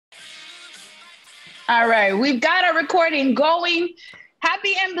All right, we've got our recording going.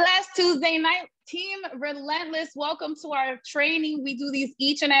 Happy and blessed Tuesday night. Team Relentless, welcome to our training. We do these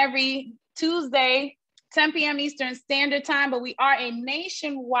each and every Tuesday, 10 p.m. Eastern Standard Time, but we are a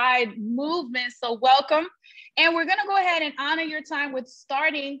nationwide movement, so welcome. And we're gonna go ahead and honor your time with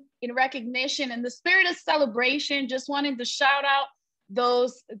starting in recognition. In the spirit of celebration, just wanted to shout out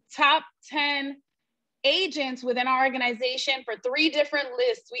those top 10 agents within our organization for 3 different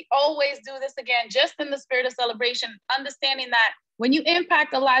lists. We always do this again, just in the spirit of celebration, understanding that when you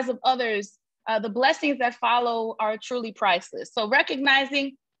impact the lives of others, the blessings that follow are truly priceless. So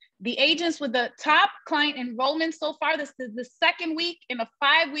recognizing the agents with the top client enrollment so far, this is the second week in a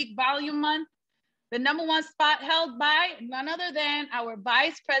 5-week volume month. The number 1 spot held by none other than our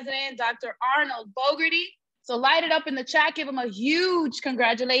Vice President, Dr. Arnold Bogarty. So light it up in the chat, give him a huge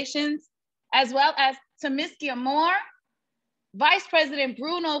congratulations, as well as Tamiski Amor, Vice President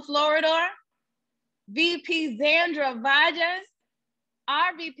Bruno Floridor, VP Zandra Valles,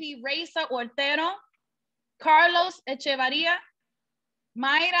 RVP Reisa Ortero, Carlos Echevarria,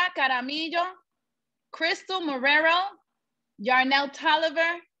 Mayra Caramillo, Crystal Morero, Yarnell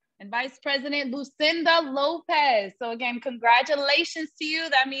Tolliver, and Vice President Lucinda Lopez. So again, congratulations to you.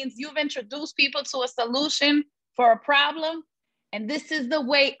 That means you've introduced people to a solution for a problem, and this is the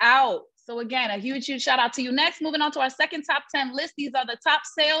way out. So again, a huge, huge shout out to you. Next, moving on to our second top 10 list. These are the top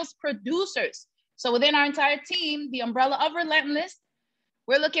sales producers. So within our entire team, the umbrella of Relentless,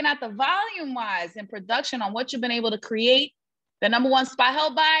 we're looking at the volume-wise in production on what you've been able to create. The number 1 spot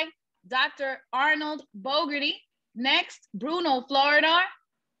held by Dr. Arnold Bogarty. Next, Bruno Floridor,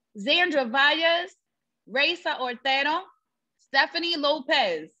 Zandra Valles, Reisa Ortero, Stephanie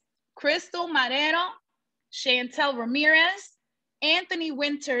Lopez, Crystal Marrero, Chantel Ramirez, Anthony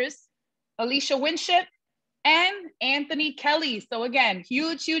Winters, Alicia Winship, and Anthony Kelly. So again,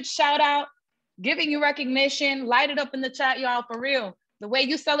 huge, huge shout out, giving you recognition. Light it up in the chat, y'all, for real. The way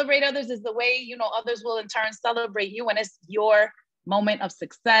you celebrate others is the way, others will in turn celebrate you, and it's your moment of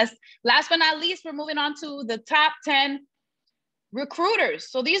success. Last but not least, we're moving on to the top 10 recruiters.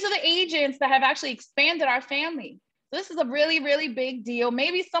 So these are the agents that have actually expanded our family. So this is a really, really big deal.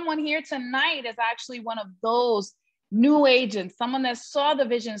 Maybe someone here tonight is actually one of those new agents, someone that saw the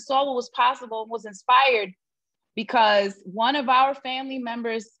vision, saw what was possible, was inspired because one of our family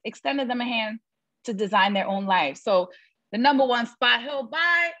members extended them a hand to design their own life. So the number 1 spot held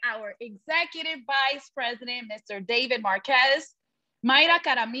by our Executive Vice President, Mr. David Marquez, Mayra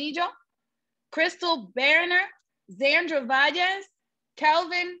Caramillo, Crystal Berner, Zandra Valles,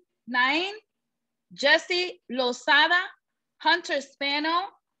 Kelvin Nain, Jesse Lozada, Hunter Spano,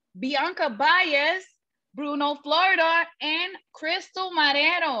 Bianca Baez, Bruno Floridor, and Crystal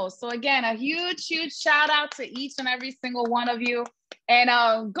Marrero. So again, a huge, huge shout out to each and every single one of you. And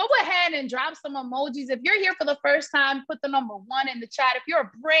go ahead and drop some emojis. If you're here for the first time, put the number 1 in the chat. If you're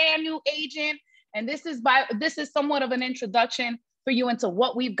a brand new agent, and this is somewhat of an introduction for you into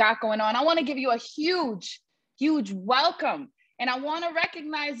what we've got going on, I want to give you a huge, huge welcome. And I want to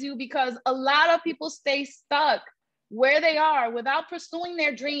recognize you because a lot of people stay stuck where they are without pursuing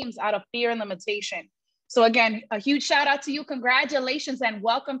their dreams out of fear and limitation. So again, a huge shout out to you. Congratulations and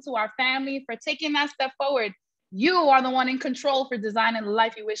welcome to our family for taking that step forward. You are the one in control for designing the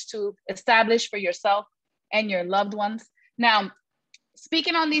life you wish to establish for yourself and your loved ones. Now,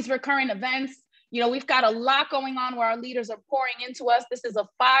 speaking on these recurring events, we've got a lot going on where our leaders are pouring into us. This is a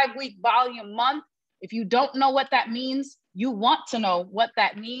 5-week volume month. If you don't know what that means, you want to know what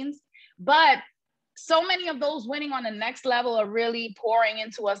that means. But so many of those winning on the next level are really pouring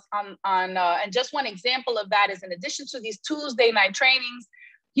into us and just one example of that is in addition to these Tuesday night trainings,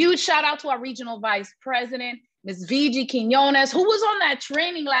 huge shout out to our regional vice president, Ms. Vigi Quinones, who was on that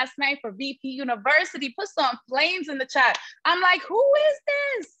training last night for VP University. Put some flames in the chat. I'm like, who is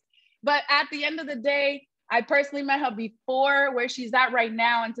this? But at the end of the day, I personally met her before where she's at right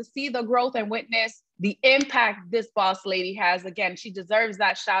now, and to see the growth and witness the impact this boss lady has, again, she deserves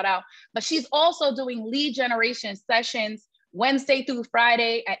that shout out. But she's also doing lead generation sessions Wednesday through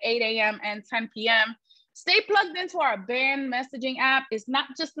Friday at 8 a.m. and 10 p.m. Stay plugged into our band messaging app. It's not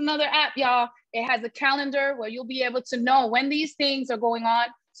just another app, y'all. It has a calendar where you'll be able to know when these things are going on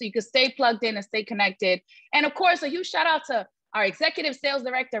so you can stay plugged in and stay connected. And of course, a huge shout out to our executive sales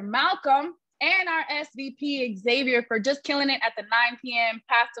director, Malcolm, and our SVP, Xavier, for just killing it at the 9 p.m.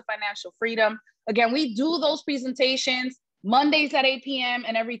 Path to Financial Freedom. Again, we do those presentations Mondays at 8 p.m.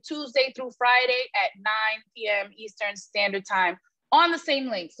 and every Tuesday through Friday at 9 p.m. Eastern Standard Time on the same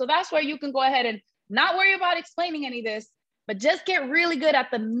link. So that's where you can go ahead and not worry about explaining any of this, but just get really good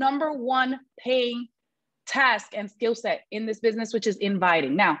at the number 1 paying task and skill set in this business, which is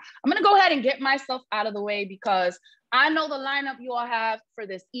inviting. Now, I'm going to go ahead and get myself out of the way because I know the lineup you all have for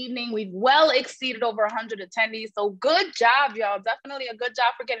this evening. We've well exceeded over 100 attendees. So good job, y'all. Definitely a good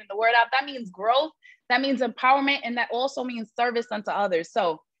job for getting the word out. That means growth. That means empowerment. And that also means service unto others.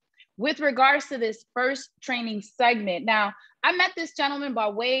 So with regards to this first training segment, now, I met this gentleman by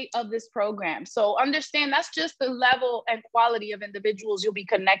way of this program. So understand that's just the level and quality of individuals you'll be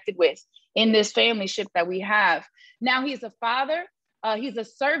connected with in this family ship that we have. Now, he's a father, he's a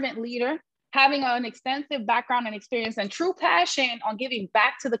servant leader, having an extensive background and experience and true passion on giving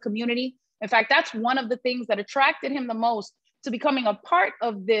back to the community. In fact, that's one of the things that attracted him the most to becoming a part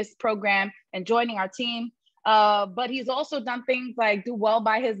of this program and joining our team. But he's also done things like do well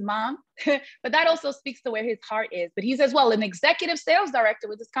by his mom, but that also speaks to where his heart is. But he's as well an executive sales director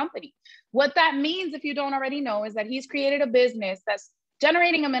with his company. What that means, if you don't already know, is that he's created a business that's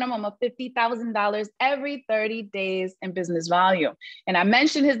generating a minimum of $50,000 every 30 days in business value. And I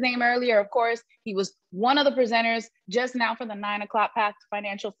mentioned his name earlier. Of course, he was one of the presenters just now for the 9 o'clock Path to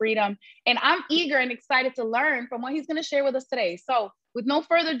Financial Freedom. And I'm eager and excited to learn from what he's going to share with us today. So with no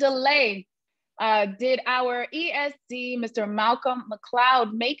further delay, did our ESD, Mr. Malcolm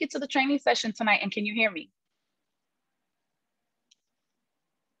McLeod, make it to the training session tonight? And can you hear me?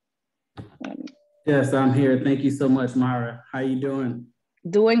 Yes, I'm here. Thank you so much, Myra. How you doing?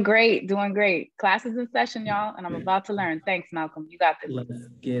 Doing great, doing great. Class is in session, y'all, and I'm about to learn. Thanks, Malcolm. You got this. Let's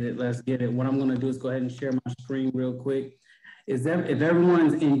get it. Let's get it. What I'm going to do is go ahead and share my screen real quick. If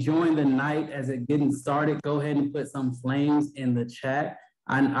everyone's enjoying the night as it getting started, go ahead and put some flames in the chat.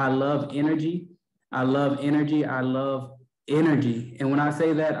 I love energy. I love energy. I love energy. And when I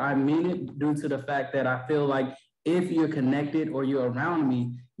say that, I mean it due to the fact that I feel like if you're connected or you're around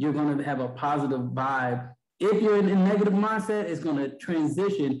me, you're going to have a positive vibe. If you're in a negative mindset, it's going to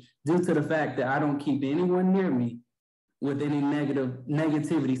transition due to the fact that I don't keep anyone near me with any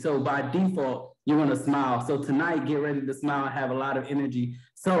negativity. So by default, you're going to smile. So tonight, get ready to smile and have a lot of energy.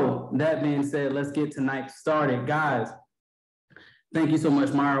 So that being said, let's get tonight started. Guys, thank you so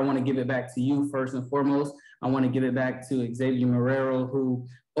much, Myra. I want to give it back to you first and foremost. I want to give it back to Xavier Marrero, who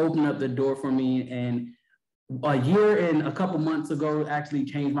opened up the door for me, and a year and a couple months ago actually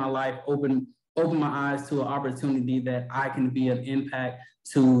changed my life, opened my eyes to an opportunity that I can be an impact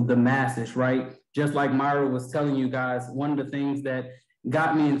to the masses, right? Just like Myra was telling you guys, one of the things that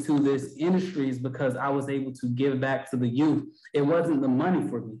got me into this industry is because I was able to give back to the youth. It wasn't the money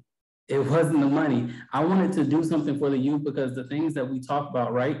for me. It wasn't the money. I wanted to do something for the youth because the things that we talk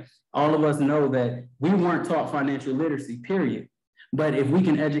about, right? All of us know that we weren't taught financial literacy, period. But if we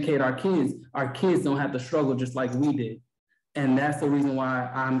can educate our kids don't have to struggle just like we did. And that's the reason why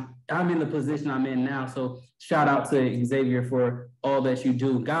I'm in the position I'm in now. So shout out to Xavier for all that you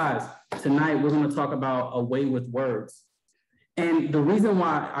do. Guys, tonight we're going to talk about a way with words. And the reason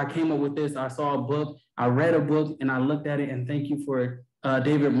why I came up with this, I saw a book, I read a book, and I looked at it, and thank you for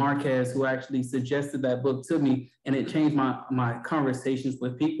David Marquez, who actually suggested that book to me, and it changed my conversations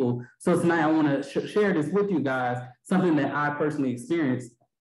with people. So tonight I want to share this with you guys, something that I personally experienced.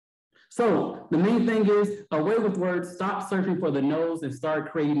 So the main thing is a way with words. Stop searching for the no's and start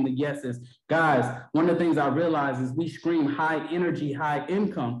creating the yeses. Guys, one of the things I realize is we scream high energy, high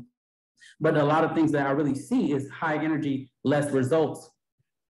income, but a lot of things that I really see is high energy, less results,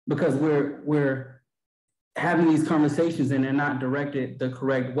 because we're having these conversations and they're not directed the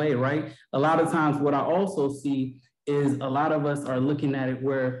correct way, right? A lot of times what I also see is a lot of us are looking at it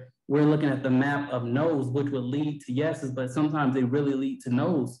where we're looking at the map of no's, which would lead to yeses, but sometimes they really lead to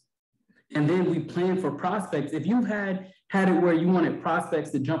no's. And then we plan for prospects. If you've had it where you wanted prospects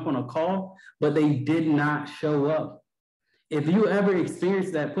to jump on a call, but they did not show up. If you ever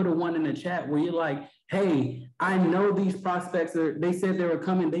experienced that, put a 1 in the chat where you're like, hey, I know these prospects, they said they were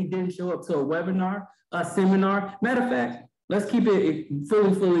coming, they didn't show up to a webinar, a seminar. Matter of fact, let's keep it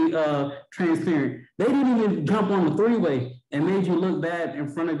fully transparent. They didn't even jump on the three-way and made you look bad in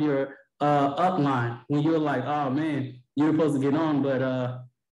front of your upline when you were like, oh man, you're supposed to get on, but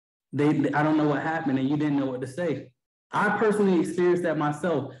I don't know what happened and you didn't know what to say. I personally experienced that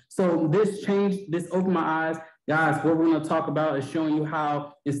myself. So this opened my eyes. Guys, what we're going to talk about is showing you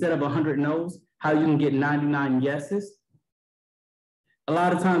how instead of 100 no's, how you can get 99 yeses. A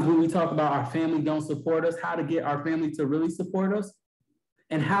lot of times when we talk about our family don't support us, how to get our family to really support us,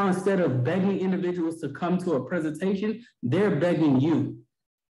 and how instead of begging individuals to come to a presentation, they're begging you.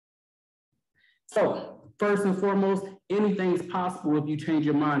 So first and foremost, anything's possible if you change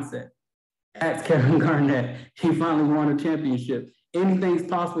your mindset. Ask Kevin Garnett. He finally won a championship. Anything's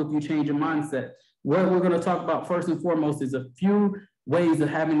possible if you change your mindset. What we're going to talk about first and foremost is a few ways of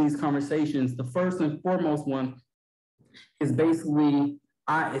having these conversations. The first and foremost one is basically,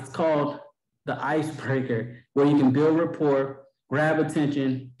 it's called the icebreaker, where you can build rapport, grab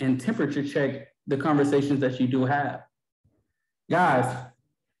attention, and temperature check the conversations that you do have. Guys,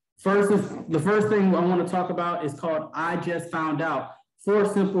 the first thing I want to talk about is called I just found out. 4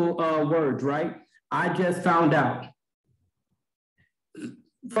 simple words, right? I just found out.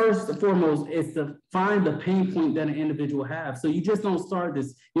 First and foremost is to find the pain point that an individual has. So you just don't start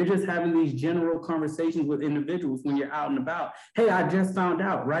this. You're just having these general conversations with individuals when you're out and about. Hey, I just found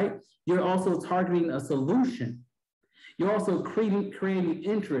out, right? You're also targeting a solution. You're also creating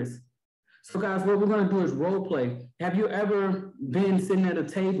interest. So guys, what we're going to do is role play. Have you ever been sitting at a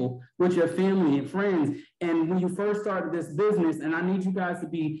table with your family and friends, and when you first started this business, and I need you guys to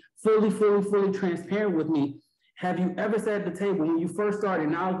be fully transparent with me, have you ever sat at the table when you first started,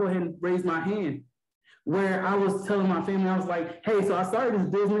 and I'll go ahead and raise my hand, where I was telling my family, I was like, hey, so I started this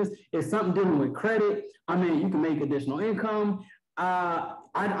business, it's something dealing with credit. I mean, you can make additional income.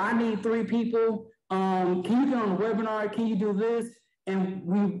 I need 3 people. Can you get on the webinar? Can you do this? And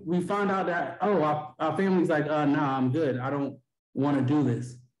we found out that, oh, our family's like, nah, I'm good. I don't want to do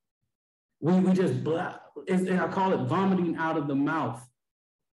this. We just, I call it vomiting out of the mouth,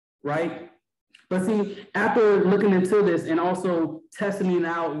 right? But see, after looking into this and also testing it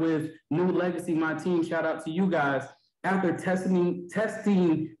out with New Legacy, my team, shout out to you guys, after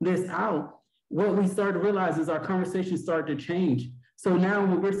testing this out, what we started to realize is our conversations started to change. So now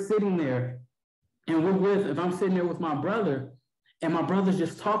when we're sitting there and if I'm sitting there with my brother, and my brother's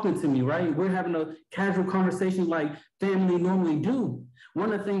just talking to me, right? We're having a casual conversation like family normally do.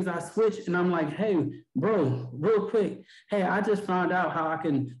 One of the things I switch and I'm like, hey, bro, real quick. Hey, I just found out how I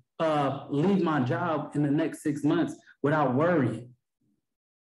can leave my job in the next 6 months without worrying.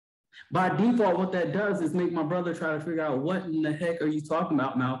 By default, what that does is make my brother try to figure out what in the heck are you talking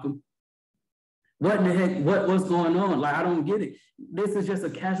about, Malcolm? What in the heck, what's going on? Like, I don't get it. This is just a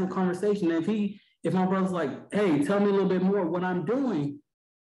casual conversation. And if my brother's like, hey, tell me a little bit more, what I'm doing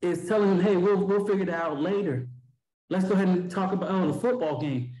is telling him, hey, we'll figure it out later. Let's go ahead and talk about the football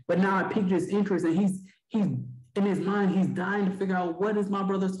game. But now I piqued his interest, and he's in his mind, he's dying to figure out what is my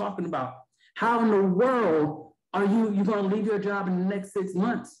brother talking about. How in the world are you going to leave your job in the next 6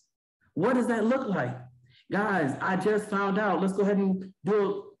 months? What does that look like? Guys, I just found out. Let's go ahead and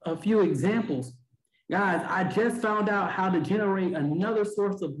do a few examples. Guys, I just found out how to generate another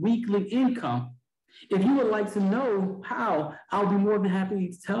source of weekly income. If you would like to know how, I'll be more than happy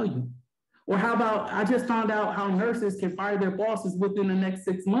to tell you. Or how about, I just found out how nurses can fire their bosses within the next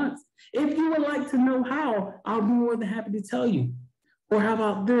 6 months. If you would like to know how, I'll be more than happy to tell you. Or how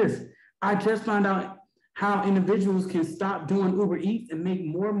about this? I just found out how individuals can stop doing Uber Eats and make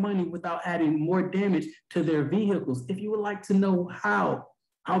more money without adding more damage to their vehicles. If you would like to know how,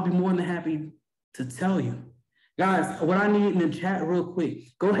 I'll be more than happy to tell you. Guys, what I need in the chat real quick,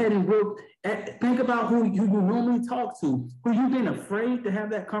 go ahead and think about who you normally talk to, who you've been afraid to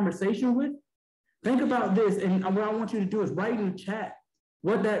have that conversation with. Think about this, and what I want you to do is write in the chat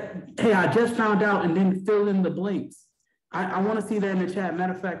hey, I just found out, and then fill in the blanks. I want to see that in the chat.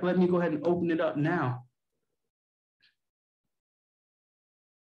 Matter of fact, let me go ahead and open it up now.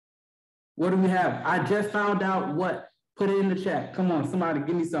 What do we have? I just found out what? Put it in the chat. Come on, somebody,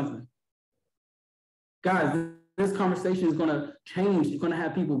 give me something. Guys, this conversation is going to change. It's going to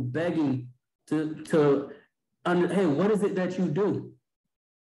have people begging hey, what is it that you do?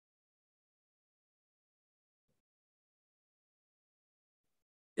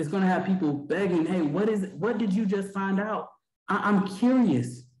 It's going to have people begging, hey, what did you just find out? I'm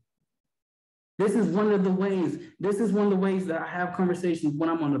curious. This is one of the ways that I have conversations when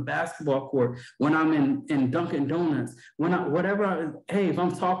I'm on the basketball court, when I'm in Dunkin' Donuts, hey, if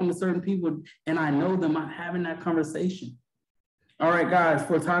I'm talking to certain people and I know them, I'm having that conversation. All right, guys,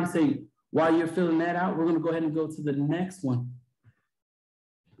 for time's sake, while you're filling that out, we're going to go ahead and go to the next one.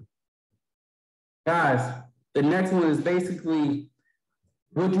 Guys, the next one is basically,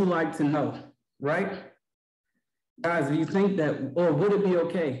 would you like to know, right? Guys, if you think that, or would it be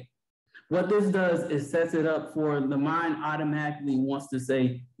okay? What this does is sets it up for the mind automatically wants to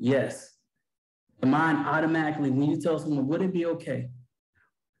say yes. The mind automatically, when you tell someone, would it be okay?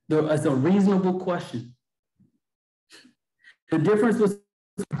 It's a reasonable question. The difference with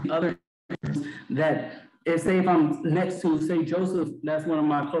other that is, say if I'm next to, say Joseph, that's one of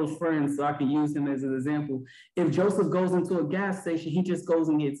my close friends, so I can use him as an example. If Joseph goes into a gas station, he just goes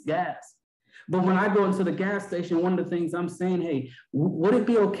and gets gas. But when I go into the gas station, one of the things I'm saying, hey, would it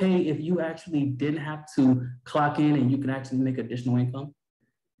be okay if you actually didn't have to clock in and you can actually make additional income?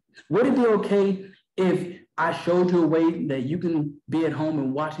 Would it be okay if I showed you a way that you can be at home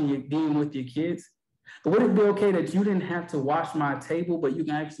and being with your kids. But would it be okay that you didn't have to wash my table, but you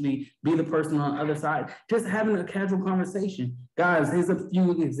can actually be the person on the other side? Just having a casual conversation. Guys, here's a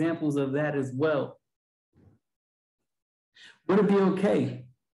few examples of that as well. Would it be okay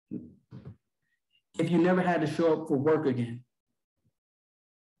if you never had to show up for work again?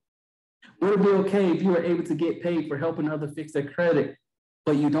 Would it be okay if you were able to get paid for helping others fix their credit,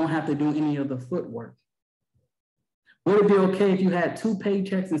 but you don't have to do any of the footwork? Would it be okay if you had 2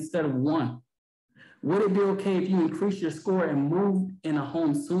 paychecks instead of 1? Would it be okay if you increased your score and moved in a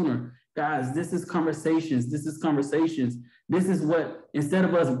home sooner? Guys, this is conversations. This is conversations. This is what, instead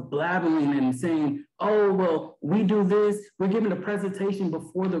of us blabbering and saying, oh, well, we do this, we're giving a presentation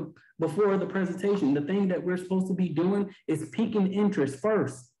before the presentation. The thing that we're supposed to be doing is piquing interest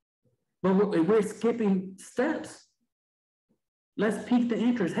first. But we're skipping steps. Let's pique the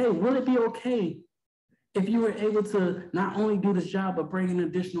interest. Hey, will it be okay if you were able to not only do this job, but bring in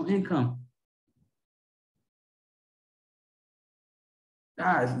additional income?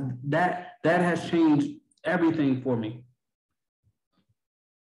 Guys, that has changed everything for me.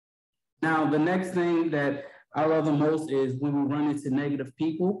 Now, the next thing that I love the most is when we run into negative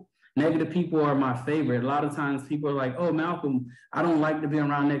people. Negative people are my favorite. A lot of times people are like, oh, Malcolm, I don't like to be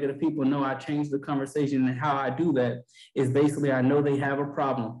around negative people. No, I changed the conversation, and how I do that is basically I know they have a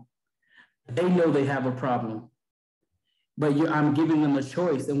problem. They know they have a problem. But I'm giving them a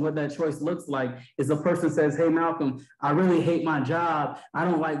choice. And what that choice looks like is a person says, hey, Malcolm, I really hate my job. I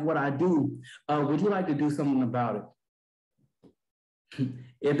don't like what I do. Would you like to do something about it?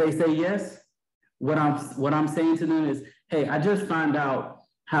 If they say yes, what I'm saying to them is, hey, I just found out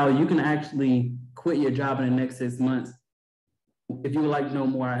how you can actually quit your job in the next 6 months. If you would like to know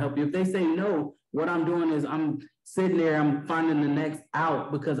more, I'll help you. If they say no, what I'm doing is I'm sitting there, I'm finding the next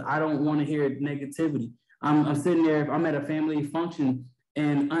out because I don't want to hear negativity. I'm sitting there, if I'm at a family function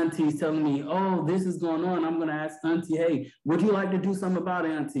and Auntie's telling me, oh, this is going on, I'm going to ask Auntie, hey, would you like to do something about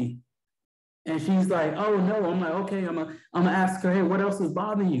it, Auntie? And she's like, oh, no. I'm like, okay, I'm gonna ask her, hey, what else is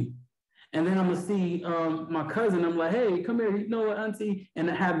bothering you? And then I'm going to see my cousin. I'm like, hey, come here, you know what, Auntie? And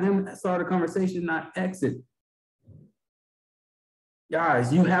have them start a conversation, not exit.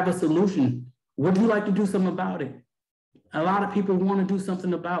 Guys, you have a solution. Would you like to do something about it? A lot of people want to do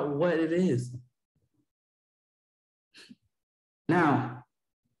something about what it is. Now,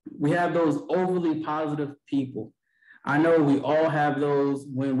 we have those overly positive people. I know we all have those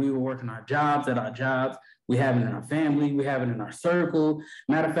when we were working our jobs, at our jobs. We have it in our family. We have it in our circle.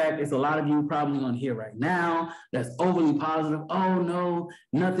 Matter of fact, it's a lot of you probably on here right now that's overly positive. Oh, no,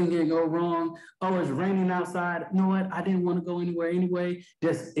 nothing can go wrong. Oh, it's raining outside. You know what? I didn't want to go anywhere anyway.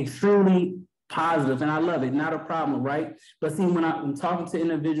 Just extremely positive, and I love it. Not a problem, right? But see, when I'm talking to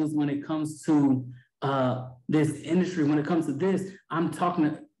individuals when it comes to this industry, when it comes to this, I'm talking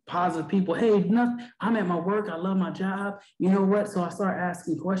to positive people. Hey, I'm at my work. I love my job. You know what? So I start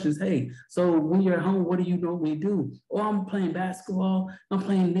asking questions. Hey, so when you're at home, what do you normally do? Oh, I'm playing basketball. I'm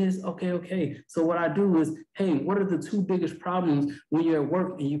playing this. Okay. So what I do is, hey, what are the 2 biggest problems when you're at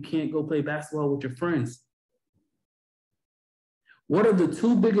work and you can't go play basketball with your friends? What are the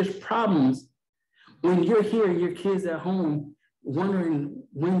 2 biggest problems when you're here and your kids at home wondering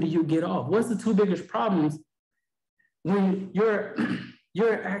when do you get off? What's the 2 biggest problems when you're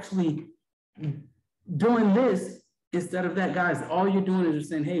actually doing this instead of that? Guys, all you're doing is just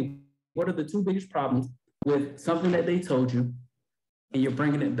saying, hey, what are the 2 biggest problems with something that they told you, and you're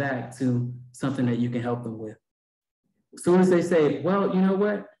bringing it back to something that you can help them with. As soon as they say, well, you know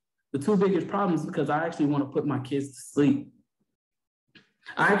what? The 2 biggest problems is because I actually want to put my kids to sleep.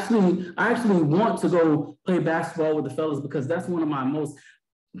 I actually want to go play basketball with the fellas because that's one of my most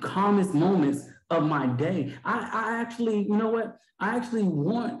calmest moments of my day. I actually, you know what? I actually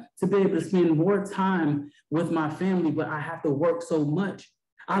want to be able to spend more time with my family, but I have to work so much.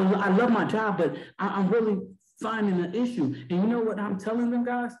 I love my job, but I'm really finding an issue. And you know what I'm telling them,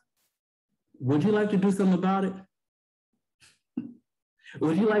 guys? Would you like to do something about it?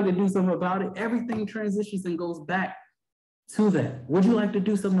 Would you like to do something about it? Everything transitions and goes back to that. Would you like to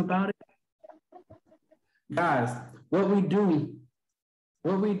do something about it? Guys, what we do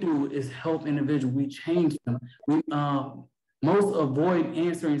is help individuals. We change them. We most avoid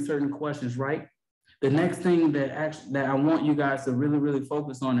answering certain questions, right? The next thing that I want you guys to really, really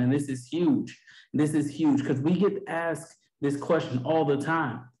focus on, and this is huge. This is huge because we get asked this question all the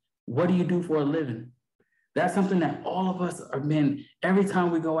time. What do you do for a living? That's something that all of us are been every time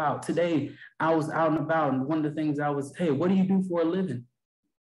we go out. Today, I was out and about, and one of the things hey, what do you do for a living?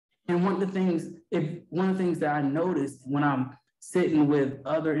 And one of the things that I noticed when I'm sitting with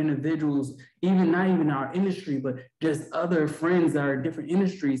other individuals, even not even our industry, but just other friends that are in different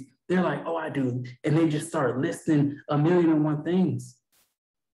industries. They're like, oh, I do. And they just start listing 1,000,001 things.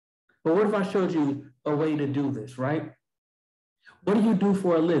 But what if I showed you a way to do this, right? What do you do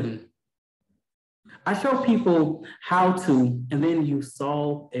for a living? I show people how to, and then you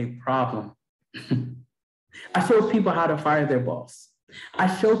solve a problem. I show people how to fire their boss. I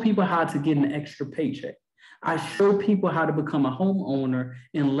show people how to get an extra paycheck. I show people how to become a homeowner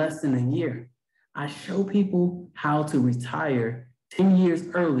in less than a year. I show people how to retire 10 years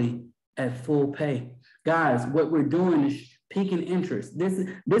early at full pay. Guys, what we're doing is piquing interest. This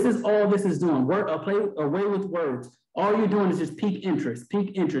is all this is doing. Play away with words. All you're doing is just pique interest,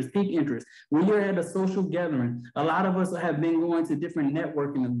 pique interest, pique interest. When you're at a social gathering, a lot of us have been going to different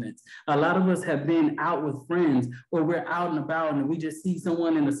networking events. A lot of us have been out with friends, or we're out and about and we just see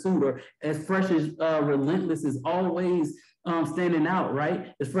someone in a suit, or as fresh as Relentless is always standing out,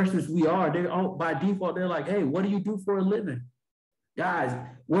 right? As fresh as we are, they're all by default, they're like, hey, what do you do for a living? Guys,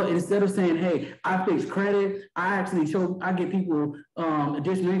 well, instead of saying, hey, I fix credit, I get people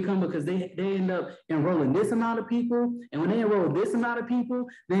additional income because they end up enrolling this amount of people. And when they enroll this amount of people,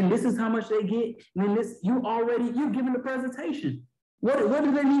 then this is how much they get. And then you're giving the presentation. What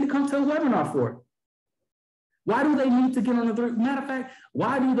do they need to come to a webinar for? Why do they need to get on the matter of fact,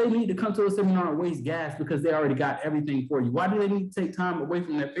 why do they need to come to a seminar and waste gas? Because they already got everything for you. Why do they need to take time away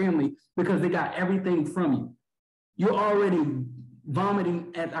from their family? Because they got everything from you. You're already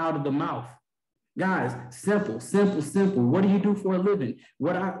vomiting out of the mouth. Guys, simple. What do you do for a living?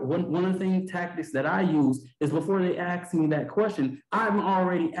 One of the tactics that I use is before they ask me that question, I'm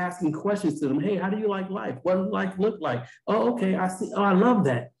already asking questions to them. Hey, how do you like life? What does life look like? Oh, okay, I see. Oh, I love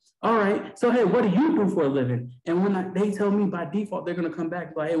that. All right. So, hey, what do you do for a living? And when they tell me by default, they're going to come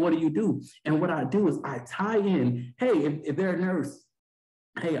back like, hey, what do you do? And what I do is I tie in, hey, if they're a nurse,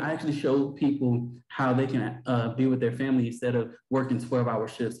 hey, I actually show people how they can be with their family instead of working 12-hour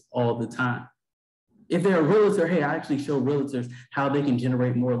shifts all the time. If they're a realtor, hey, I actually show realtors how they can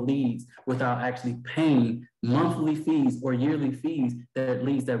generate more leads without actually paying monthly fees or yearly fees that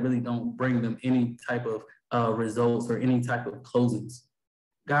leads that really don't bring them any type of results or any type of closings.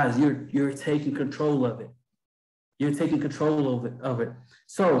 Guys, you're taking control of it. You're taking control of it.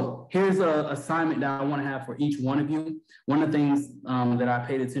 So here's an assignment that I want to have for each one of you. One of the things that I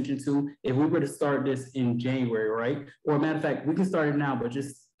paid attention to, if we were to start this in January, right? Or matter of fact, we can start it now, but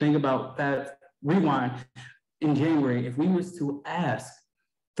just think about that, rewind. In January, if we was to ask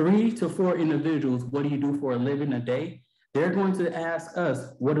 3 to 4 individuals, what do you do for a living a day? They're going to ask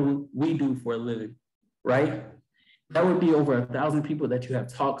us, what do we do for a living, right? That would be over 1,000 people that you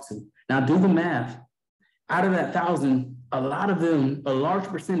have talked to. Now do the math. Out of that 1,000, a lot of them, a large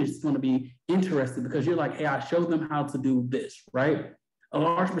percentage is going to be interested because you're like, hey, I showed them how to do this, right? A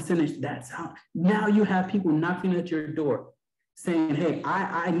large percentage, that's how. Now you have people knocking at your door saying, hey,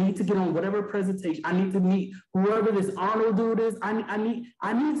 I need to get on whatever presentation. I need to meet whoever this Arnold dude is. I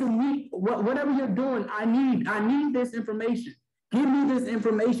need to meet whatever you're doing. I need this information. Give me this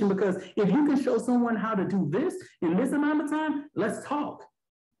information, because if you can show someone how to do this in this amount of time, let's talk.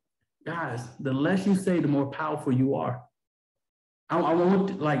 Guys, the less you say, the more powerful you are. I want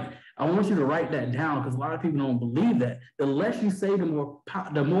you to write that down, because a lot of people don't believe that. The less you say, the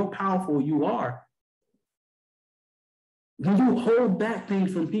more powerful you are. When you hold back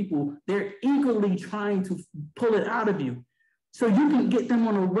things from people, they're eagerly trying to pull it out of you. So you can get them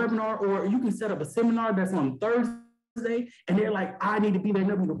on a webinar, or you can set up a seminar that's on Thursday, and they're like, I need to be there, and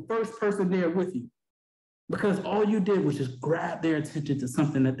they'll be the first person there with you. Because all you did was just grab their attention to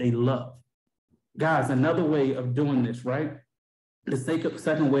something that they love. Guys, another way of doing this, right? The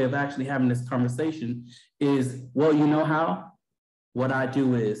second way of actually having this conversation is, well, you know how? What I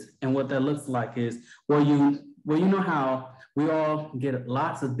do is, and what that looks like is, well, you know how we all get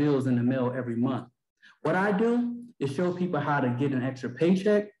lots of bills in the mail every month. What I do is show people how to get an extra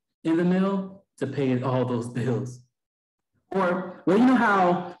paycheck in the mail to pay all those bills. Or, well, you know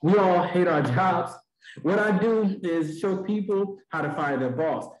how we all hate our jobs? What I do is show people how to fire their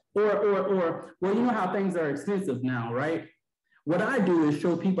boss. Or, well, you know how things are expensive now, right? What I do is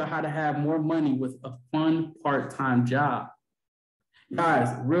show people how to have more money with a fun part-time job.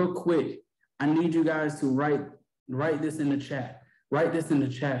 Guys, real quick, I need you guys to write this in the chat. Write this in the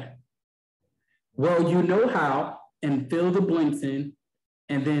chat. Well, you know how, and fill the blanks in,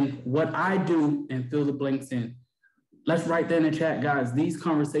 and then what I do and fill the blanks in. Let's write that in the chat, guys. These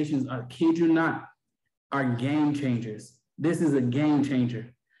conversations, I kid you not, are game changers. This is a game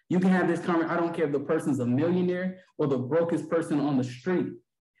changer. You can have this conversation. I don't care if the person's a millionaire or the brokest person on the street.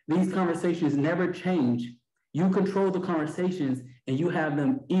 These conversations never change You control the conversations and you have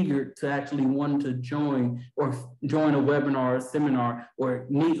them eager to actually want to join or join a webinar or a seminar or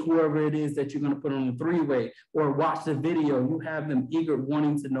meet whoever it is that you're going to put on a three-way or watch the video. You have them eager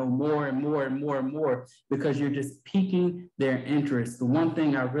wanting to know more and more and more and more because you're just piquing their interest. The one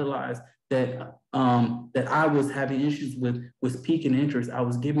thing I realized that I was having issues with was piquing interest. I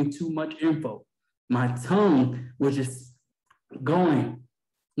was giving too much info. My tongue was just going.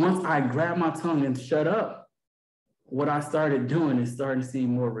 Once I grabbed my tongue and shut up, what I started doing is starting to see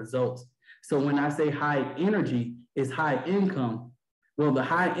more results. So when I say high energy is high income, well, the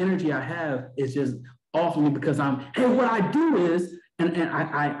high energy I have is just off me because hey, what I do is, and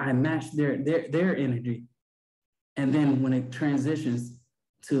I match their energy. And then when it transitions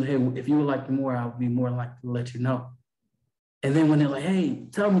to, hey, if you would like more, I'll be more likely to let you know. And then when they're like, hey,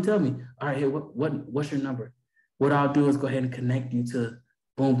 tell me, all right, hey, what's your number? What I'll do is go ahead and connect you to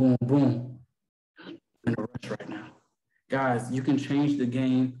boom, boom, boom. I'm in a rush right now. Guys, you can change the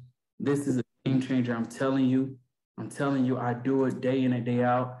game. This is a game changer. I'm telling you, I do it day in and day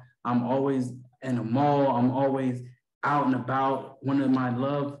out. I'm always in a mall. I'm always out and about. One of my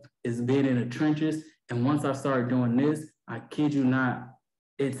love is being in the trenches. And once I started doing this, I kid you not,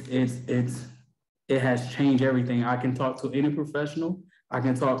 it has changed everything. I can talk to any professional. I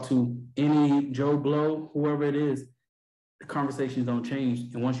can talk to any Joe Blow, whoever it is. The conversations don't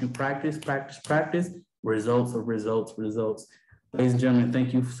change. And once you practice, results are results. Ladies and gentlemen,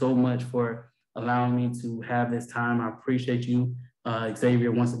 thank you so much for allowing me to have this time. I appreciate you.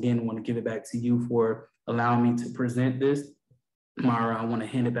 Xavier, once again, I want to give it back to you for allowing me to present this. Mara, I want to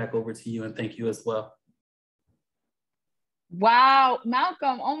hand it back over to you and thank you as well. Wow,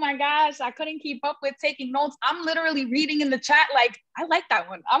 Malcolm, oh my gosh, I couldn't keep up with taking notes. I'm literally reading in the chat like, I like that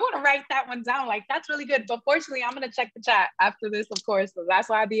one. I want to write that one down. Like, that's really good. But fortunately, I'm going to check the chat after this, of course. So that's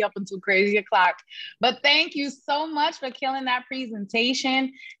why I be up until crazy o'clock. But thank you so much for killing that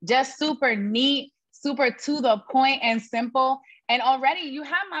presentation. Just super neat, super to the point and simple. And already you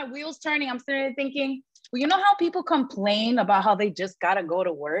have my wheels turning. I'm sitting there thinking, well, you know how people complain about how they just got to go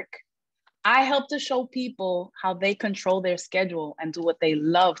to work? I help to show people how they control their schedule and do what they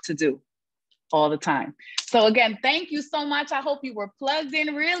love to do all the time. So again, thank you so much. I hope you were plugged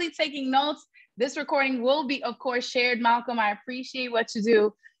in, really taking notes. This recording will be, of course, shared. Malcolm, I appreciate what you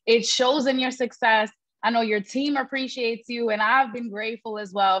do. It shows in your success. I know your team appreciates you, and I've been grateful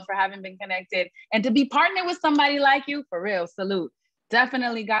as well for having been connected. And to be partnered with somebody like you, for real, salute.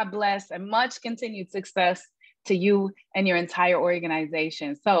 Definitely God bless and much continued success to you and your entire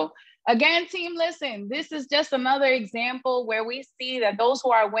organization. So again, team, listen, this is just another example where we see that those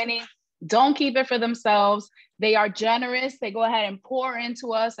who are winning don't keep it for themselves. They are generous. They go ahead and pour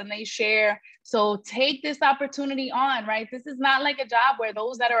into us and they share. So take this opportunity on, right? This is not like a job where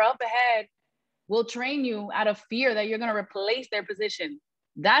those that are up ahead will train you out of fear that you're going to replace their position.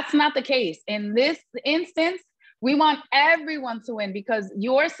 That's not the case. In this instance, we want everyone to win because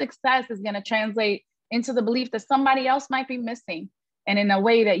your success is going to translate into the belief that somebody else might be missing, and in a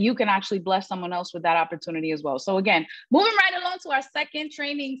way that you can actually bless someone else with that opportunity as well. So again, moving right along to our second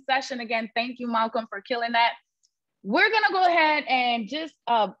training session. Again, thank you, Malcolm, for killing that. We're gonna go ahead and just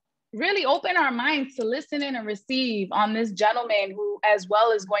really open our minds to listen in and receive on this gentleman who as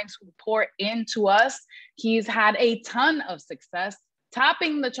well is going to pour into us. He's had a ton of success,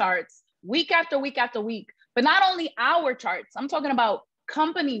 topping the charts week after week after week, but not only our charts, I'm talking about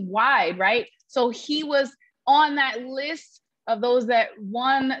company-wide, right? So he was on that list of those that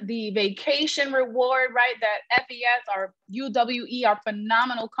won the vacation reward, right? That FES, our UWE, our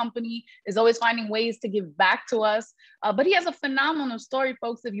phenomenal company, is always finding ways to give back to us. But he has a phenomenal story,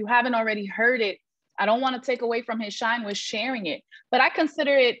 folks. If you haven't already heard it, I don't want to take away from his shine with sharing it, but I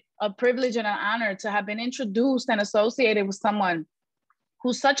consider it a privilege and an honor to have been introduced and associated with someone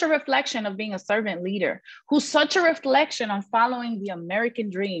who's such a reflection of being a servant leader, who's such a reflection on following the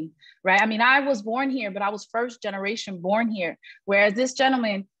American dream, right? I mean, I was born here, but I was first generation born here, whereas this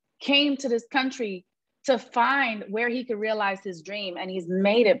gentleman came to this country to find where he could realize his dream, and he's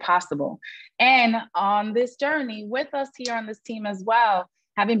made it possible. And on this journey with us here on this team as well,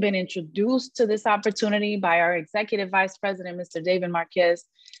 having been introduced to this opportunity by our Executive Vice President, Mr. David Marquez,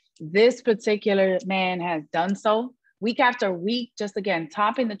 this particular man has done so week after week, just again,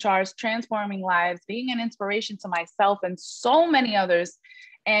 topping the charts, transforming lives, being an inspiration to myself and so many others,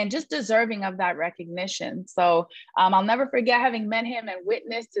 and just deserving of that recognition. So I'll never forget having met him and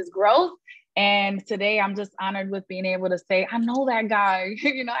witnessed his growth. And today I'm just honored with being able to say, I know that guy,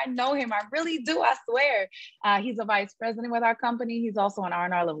 you know, I know him. I really do, I swear. He's a vice president with our company. He's also an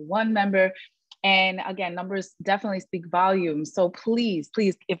R&R Level 1 member. And again, numbers definitely speak volumes. So please,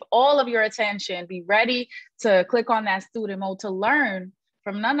 please, if all of your attention, be ready to click on that student mode to learn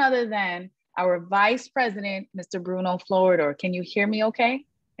from none other than our Vice President, Mr. Bruno Floridor. Can you hear me okay?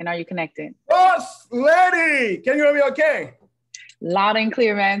 And are you connected? Boss lady, can you hear me okay? Loud and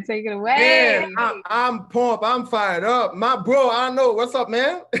clear, man. Take it away. Man, I'm pumped. I'm fired up. My bro, I know. What's up,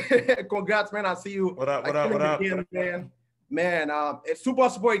 man? Congrats, man. I see you. What up? What up? What up? Man. Man, it's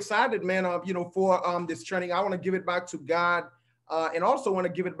super excited, man. For this training, I want to give it back to God, and also want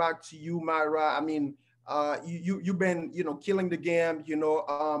to give it back to you, Myra. I mean, you've been, killing the game.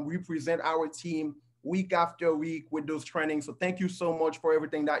 Represent our team week after week with those trainings. So thank you so much for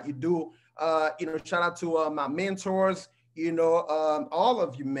everything that you do. Shout out to my mentors. All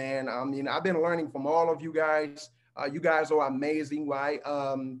of you, man. I mean, I've been learning from all of you guys. You guys are amazing, right?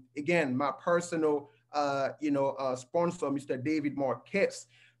 Again, my personal sponsor, Mr. David Marquez.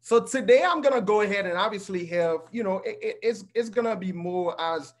 So today I'm gonna go ahead and obviously have, it's gonna be more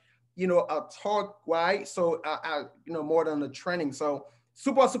as, a talk, right? So, more than a training. So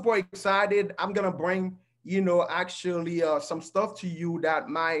super excited. I'm gonna bring, actually some stuff to you that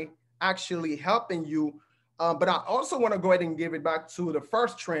might actually helping you. But I also want to go ahead and give it back to the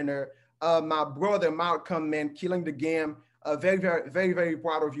first trainer, my brother Malcolm, man, killing the game. Very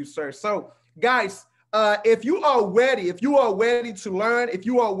proud of you, sir. So guys, if you are ready to learn, if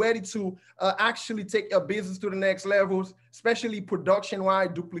you are ready to actually take your business to the next levels, especially production-wise,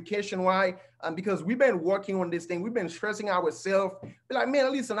 duplication-wise, because we've been working on this thing, we've been stressing ourselves. Be like,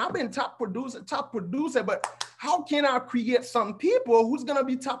 man, listen, I've been top producer, but how can I create some people who's gonna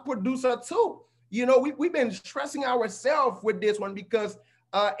be top producer too? We've been stressing ourselves with this one because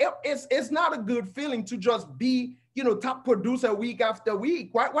it's not a good feeling to just be, top producer week after week.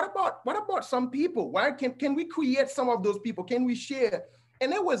 What about some people? Why can we create some of those people? Can we share?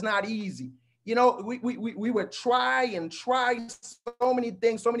 And it was not easy. We would try so many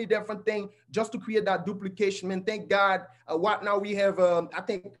things, so many different things just to create that duplication. And thank God, what now we have, I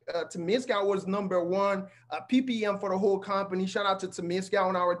think Tamiska was #1 PPM for the whole company. Shout out to Tamiska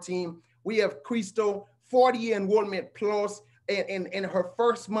on our team. We have Crystal, 40 enrollment plus in her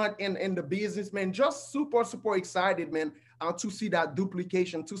first month in the business, man. Just super excited, man, to see that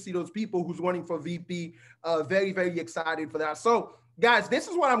duplication, to see those people who's running for VP. Very excited for that. So guys, this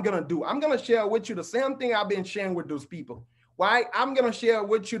is what I'm gonna do. I'm gonna share with you the same thing I've been sharing with those people. Why? I'm gonna share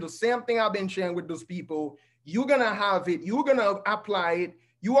with you the same thing I've been sharing with those people. You're gonna have it, you're gonna apply it,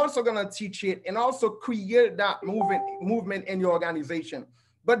 you're also gonna teach it, and also create that movement in your organization.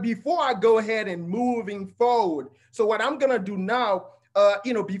 But before I go ahead and moving forward, so what I'm gonna do now,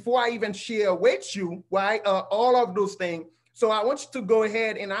 before I even share with you, right, all of those things. So I want you to go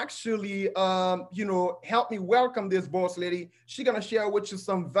ahead and actually, help me welcome this boss lady. She's gonna share with you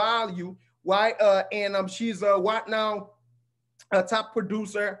some value, right? She's what now, a top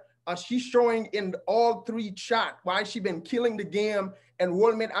producer. She's showing in all 3 chat, right? She's been killing the game,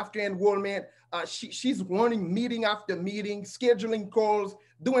 enrollment after enrollment. She's running meeting after meeting, scheduling calls,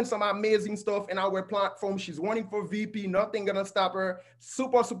 doing some amazing stuff in our platform. She's running for VP, nothing gonna stop her.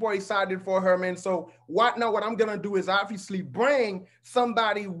 Super excited for her, man. So what I'm gonna do is obviously bring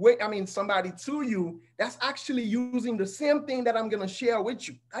somebody to you that's actually using the same thing that I'm gonna share with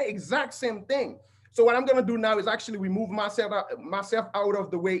you, the exact same thing. So what I'm gonna do now is actually remove myself out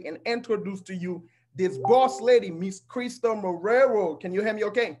of the way and introduce to you this boss lady, Miss Crystal Marrero. Can you hear me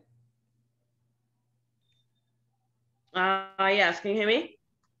okay? Yes, can you hear me?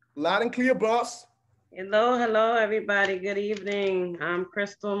 Loud and clear, boss. Hello, everybody. Good evening. I'm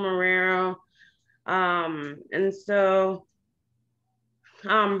Crystal Marrero. And so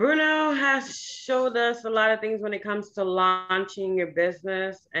Bruno has showed us a lot of things when it comes to launching your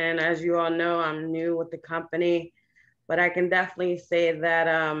business. And as you all know, I'm new with the company, but I can definitely say that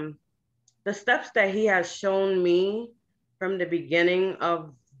the steps that he has shown me from the beginning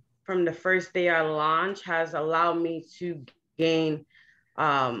from the first day I launched has allowed me to gain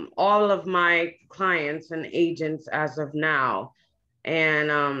all of my clients and agents as of now.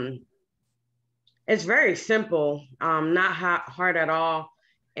 And it's very simple, not hard at all.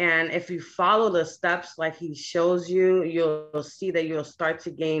 And if you follow the steps like he shows you, you'll see that you'll start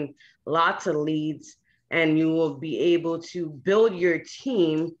to gain lots of leads, and you will be able to build your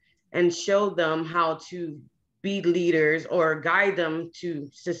team and show them how to be leaders or guide them to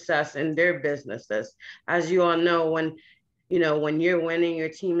success in their businesses. As you all know, when you're winning, your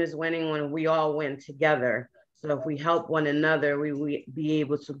team is winning when we all win together. So if we help one another, we will be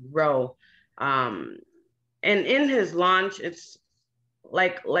able to grow. And in his launch, it's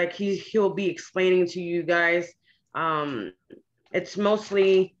like he'll be explaining to you guys, it's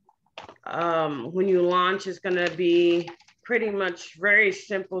mostly when you launch, it's going to be pretty much very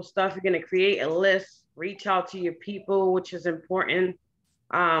simple stuff. You're going to create a list, reach out to your people, which is important,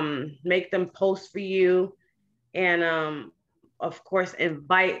 make them post for you, and of course,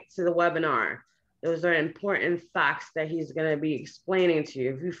 invite to the webinar. Those are important facts that he's going to be explaining to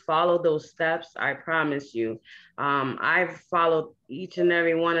you. If you follow those steps, I promise you, I've followed each and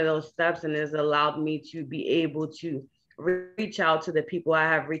every one of those steps, and it's allowed me to be able to reach out to the people I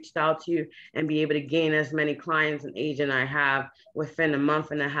have reached out to and be able to gain as many clients and agents I have within a month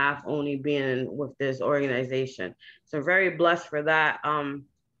and a half only being with this organization. So very blessed for that.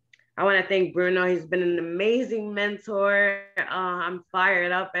 I want to thank Bruno. He's been an amazing mentor. I'm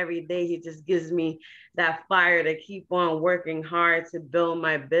fired up every day. He just gives me that fire to keep on working hard to build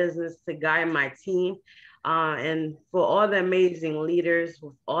my business, to guide my team. And for all the amazing leaders,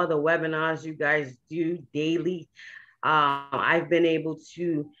 with all the webinars you guys do daily, I've been able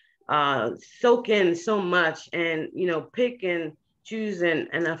to soak in so much and, you know, pick and choose.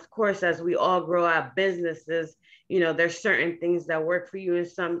 And of course, as we all grow our businesses, you know, there's certain things that work for you and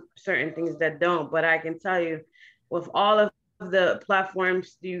some certain things that don't. But I can tell you, with all of the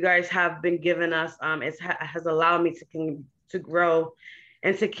platforms you guys have been giving us, it has allowed me to grow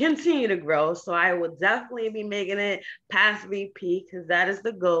and to continue to grow. So I will definitely be making it past VP, because that is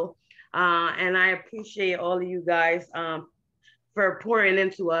the goal. And I appreciate all of you guys for pouring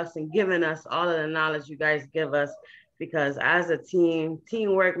into us and giving us all of the knowledge you guys give us, because as a team,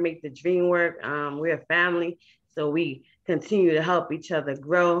 teamwork make the dream work. We're a family, so we continue to help each other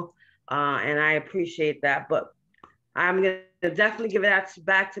grow. And I appreciate that. But I'm going to definitely give it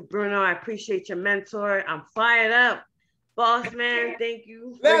back to Bruno. I appreciate your mentor. I'm fired up. Boss man, thank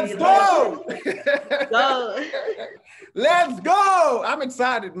you. Let's go. Go. Let's go. I'm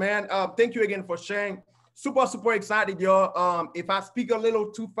excited, man. Thank you again for sharing. Super, super excited, y'all. If I speak a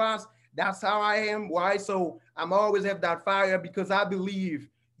little too fast, that's how I am. Why? So I'm always have that fire, because I believe,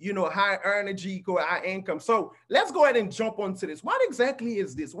 you know, high energy equal high income. So let's go ahead and jump onto this. What exactly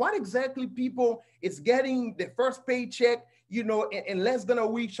is this? What exactly people is getting the first paycheck, you know, in less than a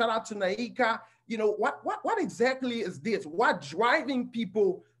week? Shout out to Naika. You know, what exactly is this? What driving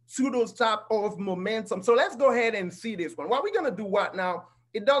people to those type of momentum? So let's go ahead and see this one. What we're gonna do what now?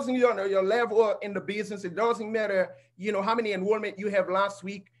 It doesn't matter your level in the business. It doesn't matter, you know, how many enrollment you have last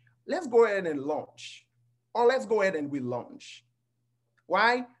week. Let's go ahead and launch, or let's go ahead and we launch.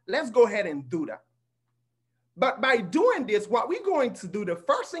 Why? Let's go ahead and do that. But by doing this, what we're going to do, the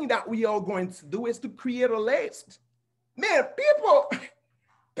first thing that we are going to do is to create a list. Man, people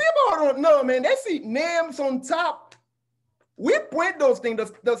don't know, man. They see names on top. We print those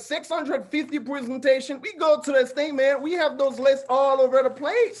things, the 650 presentation. We go to this thing, man. We have those lists all over the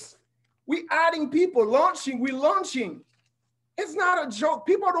place. We adding people, we launching. It's not a joke.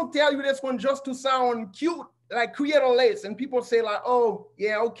 People don't tell you this one just to sound cute, like create a list. And people say like, oh,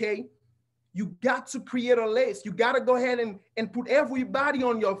 yeah, okay. You got to create a list. You got to go ahead and put everybody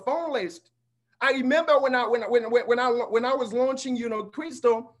on your phone list. I remember when I was launching, you know,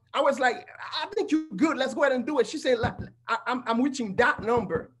 Crystal, I was like, I think you're good. Let's go ahead and do it. She said, I'm reaching that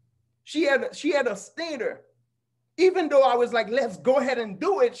number. She had a stater. Even though I was like, let's go ahead and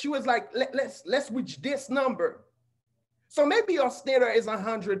do it, she was like, let's reach this number. So maybe your stater is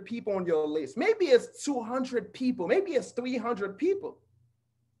 100 people on your list. Maybe it's 200 people. Maybe it's 300 people.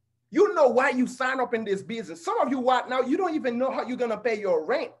 You know why you sign up in this business. Some of you right now, you don't even know how you're going to pay your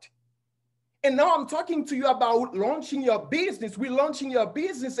rent. And now I'm talking to you about launching your business. We're launching your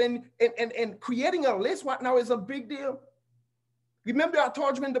business and creating a list right now is a big deal. Remember I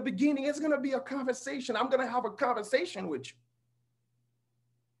told you in the beginning, it's going to be a conversation. I'm going to have a conversation with you.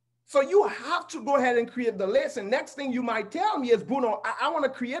 So you have to go ahead and create the list. And next thing you might tell me is, Bruno, I want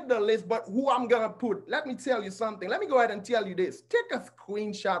to create the list, but who I'm going to put? Let me tell you something. Let me go ahead and tell you this. Take a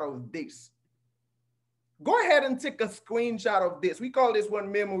screenshot of this. Go ahead and take a screenshot of this. We call this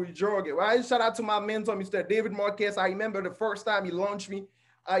one memory jogging, right? Shout out to my mentor, Mr. David Marquez. I remember the first time he launched me,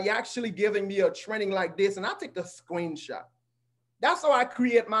 he actually giving me a training like this, and I take a screenshot. That's how I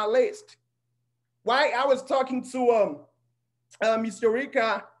create my list. Why? I was talking to Ms.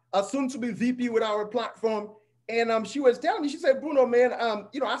 Eureka, soon to be VP with our platform, and she was telling me, she said, Bruno, man,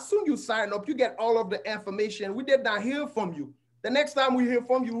 you know, as soon as you sign up, you get all of the information. We did not hear from you. The next time we hear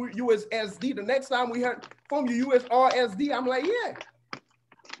from you, you as SD. The next time we heard from you, you as RSD. I'm like, yeah,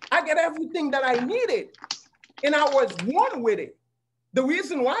 I get everything that I needed. And I was one with it. The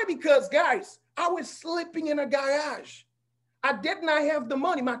reason why, because guys, I was sleeping in a garage. I did not have the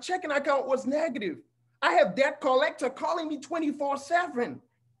money. My checking account was negative. I have debt collector calling me 24/7.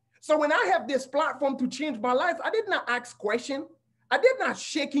 So when I have this platform to change my life, I did not ask questions. I did not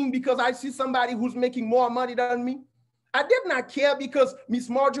shaking because I see somebody who's making more money than me. I did not care because Miss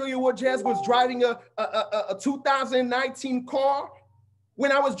Marjorie Wojcicki was driving a 2019 car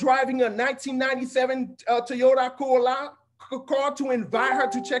when I was driving a 1997 Toyota Corolla car to invite her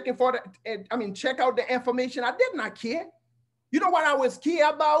to check out the information. I did not care. You know what I was care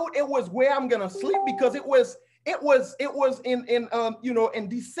about? It was where I'm gonna sleep, because it was in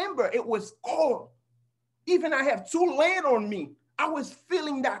December. It was cold. Even I have 2 layers on me. I was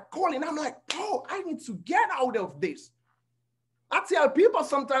feeling that cold, and I'm like, oh, I need to get out of this. I tell people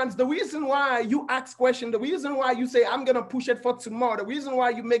sometimes the reason why you ask questions, the reason why you say, I'm gonna push it for tomorrow, the reason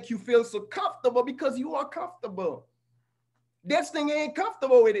why you make you feel so comfortable, because you are comfortable. This thing ain't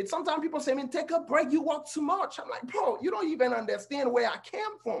comfortable with it. Sometimes people say, man, take a break, you walk too much. I'm like, bro, you don't even understand where I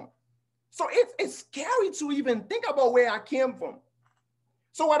came from. So it's scary to even think about where I came from.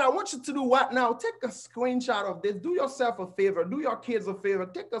 So what I want you to do right now, take a screenshot of this. Do yourself a favor, do your kids a favor,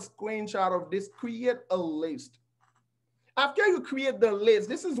 take a screenshot of this, create a list. After you create the list,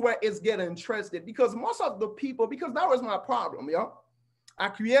 this is where it's getting interested, because most of the people, because that was my problem, yo. I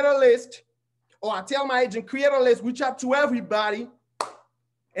create a list, or I tell my agent, create a list, reach out to everybody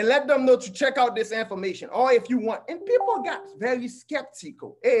and let them know to check out this information. Or if you want, and people got very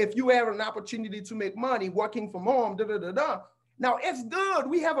skeptical. Hey, if you have an opportunity to make money working from home, da, da, da, da. Now it's good.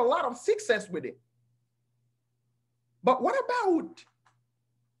 We have a lot of success with it. But what about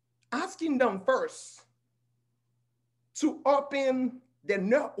asking them first to open the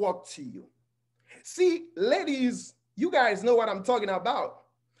network to you? See, ladies, you guys know what I'm talking about.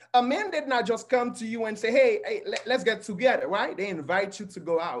 A man did not just come to you and say, hey, let's get together, right? They invite you to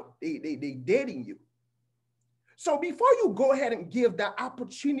go out. They dating you. So before you go ahead and give that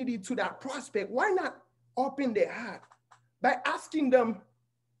opportunity to that prospect, why not open their heart by asking them,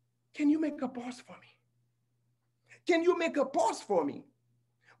 can you make a post for me? Can you make a post for me?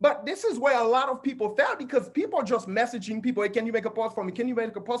 But this is where a lot of people fail, because people are just messaging people, hey, can you make a post for me? Can you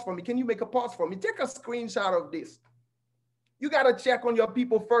make a post for me? Can you make a post for me? Take a screenshot of this. You got to check on your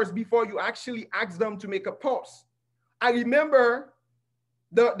people first before you actually ask them to make a post. I remember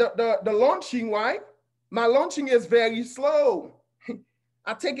the launching, right? My launching is very slow.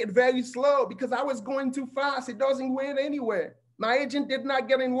 I take it very slow because I was going too fast. It doesn't win anywhere. My agent did not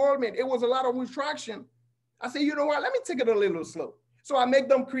get enrollment. It was a lot of retraction. I said, you know what? Let me take it a little slow. So I make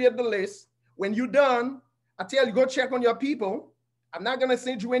them create the list. When you're done, I tell you, go check on your people. I'm not going to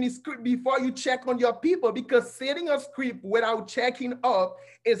send you any script before you check on your people, because sending a script without checking up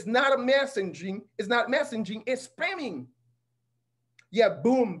is not a messaging. It's not messaging, it's spamming. Yeah,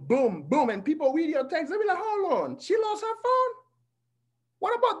 boom, boom, boom. And people read your text. They be like, hold on, she lost her phone?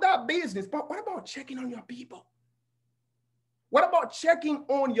 What about that business? But what about checking on your people? What about checking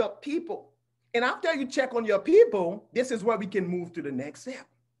on your people? And after you check on your people, this is where we can move to the next step.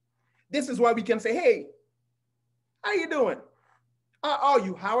 This is where we can say, hey, how you doing? How are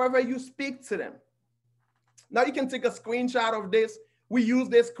you? However you speak to them. Now you can take a screenshot of this. We use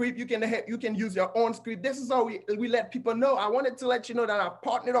this script. You can use your own script. This is how we let people know. I wanted to let you know that I've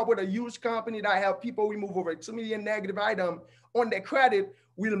partnered up with a huge company that help people remove over 2 million negative items on their credit,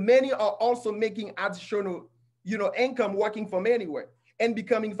 while many are also making additional, income working from anywhere and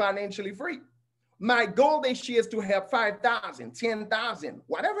becoming financially free. My goal this year is to have 5,000, 10,000,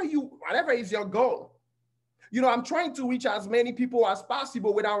 whatever is your goal. I'm trying to reach as many people as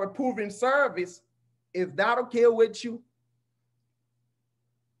possible with our proven service. If that's okay with you,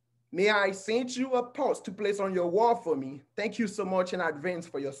 may I send you a post to place on your wall for me? Thank you so much in advance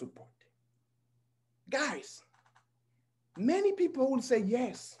for your support. Guys, many people will say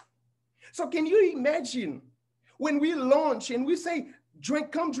yes. So can you imagine when we launch and we say,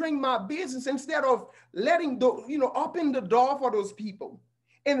 come drink my business, instead of letting open the door for those people,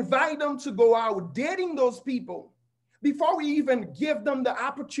 invite them to go out, dating those people before we even give them the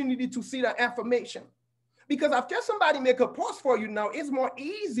opportunity to see the information. Because after somebody make a post for you now, it's more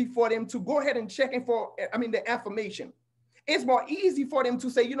easy for them to go ahead and check in for, the information. It's more easy for them to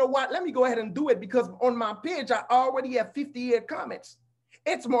say, you know what, let me go ahead and do it, because on my page, I already have 58 comments.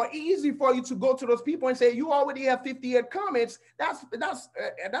 It's more easy for you to go to those people and say, you already have 58 comments. That's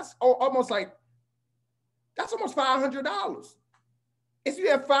almost $500. If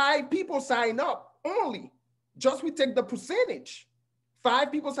you have 5 people sign up only, just we take the percentage.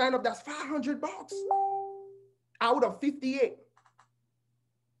 5 people sign up, that's $500 out of 58.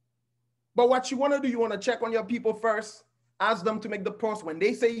 But what you want to do, you want to check on your people first, ask them to make the post. When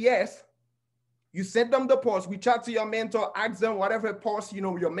they say yes, you send them the post, reach out to your mentor, ask them whatever post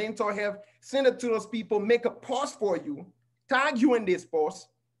your mentor have, send it to those people, make a post for you, tag you in this post.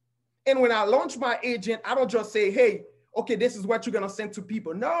 And when I launch my agent, I don't just say, hey, okay, this is what you're gonna send to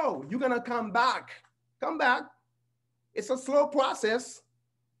people. No, you're gonna come back. Come back. It's a slow process.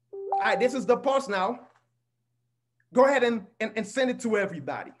 All right, this is the post now. Go ahead and send it to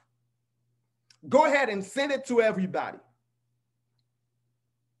everybody. Go ahead and send it to everybody.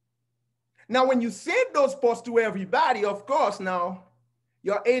 Now, when you send those posts to everybody, of course, now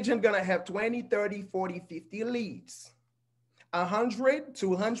your agent gonna have 20, 30, 40, 50 leads. 100,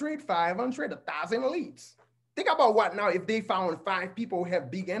 200, 500, 1,000 leads. Think about what now if they found 5 people who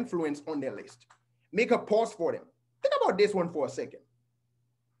have big influence on their list. Make a post for them. Think about this one for a second.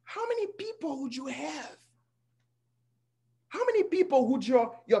 How many people would you have? How many people would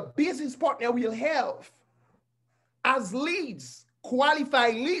your business partner will have as leads,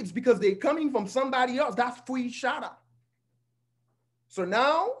 qualified leads, because they're coming from somebody else? That's free shout out. So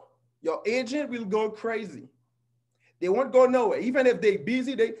now your agent will go crazy. They won't go nowhere. Even if they're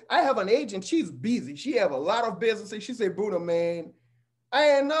busy, I have an agent, she's busy. She have a lot of business. She said, Bruno, man, I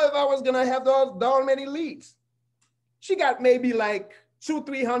didn't know if I was gonna have that many leads. She got maybe like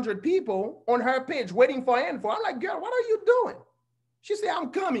 200-300 people on her page waiting for info. I'm like, girl, what are you doing? She said, I'm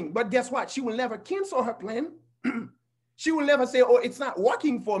coming. But guess what? She will never cancel her plan. She will never say, oh, it's not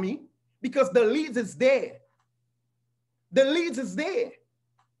working for me, because the leads is there. The leads is there.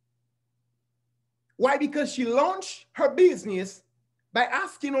 Why? Because she launched her business by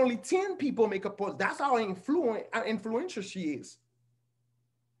asking only 10 people make a post. That's how influential she is.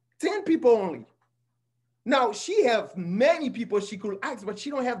 10 people only. Now, she have many people she could ask, but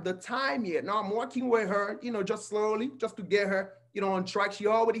she don't have the time yet. Now, I'm working with her, just slowly, just to get her, on track. She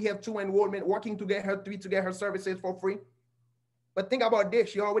already have 2 enrollment, working to get her 3 to get her services for free. But think about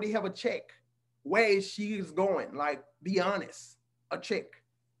this. She already have a check. Where is she going? Like, be honest, a check.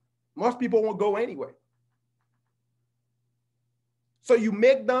 Most people won't go anywhere. So you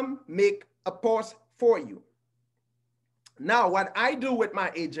make them make a post for you. Now, what I do with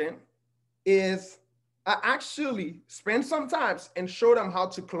my agent is I actually spend some time and show them how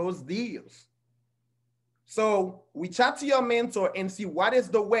to close deals. So we chat to your mentor and see what is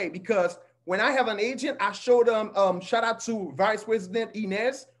the way, because when I have an agent, I show them, shout out to Vice President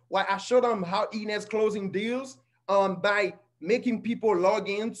Inez, where I show them how Inez closing deals by making people log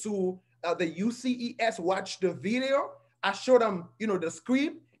into the UCES, watch the video. I show them, the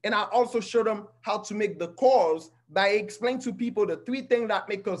script, and I also show them how to make the calls by explaining to people the 3 things that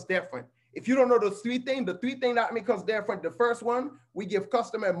make us different. If you don't know those 3 things, the 3 things that make us different, the first one, we give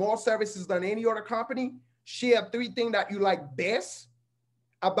customer more services than any other company. Share 3 things that you like best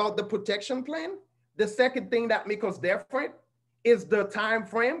about the protection plan. The second thing that makes us different is the time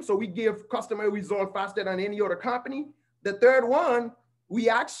frame. So we give customer results faster than any other company. The third one, we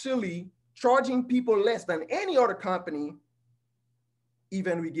actually charging people less than any other company,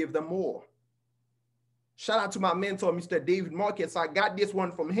 even we give them more. Shout out to my mentor, Mr. David Marquez. I got this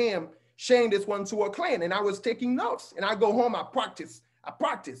one from him, sharing this one to a client, and I was taking notes, and I go home, I practice.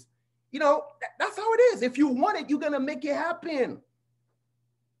 That's how it is. If you want it, you're gonna make it happen.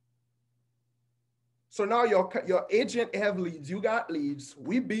 So now your agent have leads, you got leads,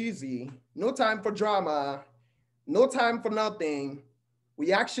 we busy, no time for drama, no time for nothing.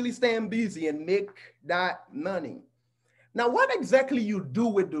 We actually staying busy and make that money. Now, what exactly you do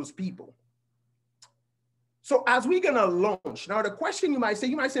with those people? So as we're gonna launch, now the question you might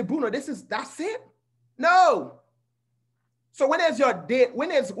say, Bruno, that's it? No. So when is your date?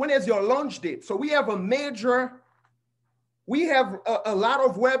 When is your launch date? So we have a lot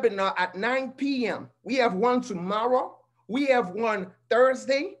of webinar at 9 p.m. We have one tomorrow. We have one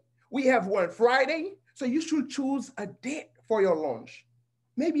Thursday. We have one Friday. So you should choose a date for your launch.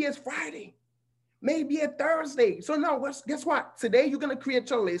 Maybe it's Friday. Maybe it's Thursday. So now, guess what? Today, you're going to create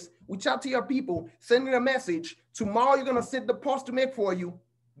your list. Reach out to your people. Send me a message. Tomorrow, you're going to send the post to make for you.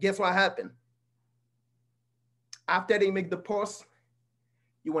 Guess what happened? After they make the post,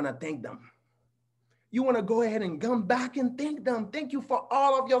 you want to thank them. You want to go ahead and come back and thank them. Thank you for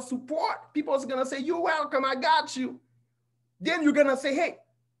all of your support. People are going to say, you're welcome. I got you. Then you're going to say, hey,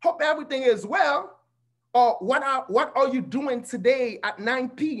 hope everything is well. Or what are you doing today at 9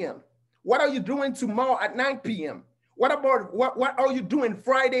 p.m.? What are you doing tomorrow at 9 p.m.? What are you doing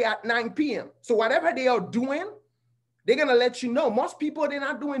Friday at 9 p.m.? So whatever they are doing, they're going to let you know. Most people, they're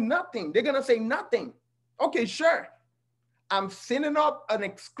not doing nothing. They're going to say nothing. Okay, sure. I'm setting up an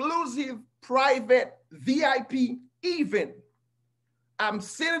exclusive private VIP event. I'm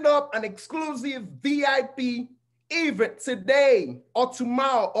setting up an exclusive VIP event today or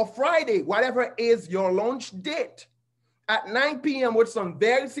tomorrow or Friday, whatever is your launch date, at 9 p.m. with some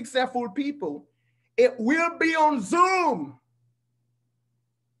very successful people. It will be on Zoom.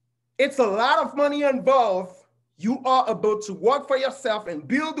 It's a lot of money involved. You are about to work for yourself and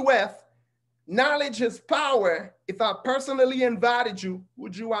build wealth. Knowledge is power. If I personally invited you,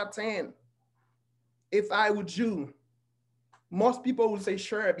 would you attend? If I would you? Most people will say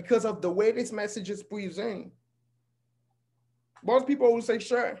sure because of the way this message is presented. Most people will say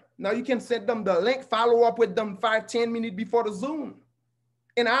sure. Now you can send them the link, follow up with them 5-10 minutes before the Zoom.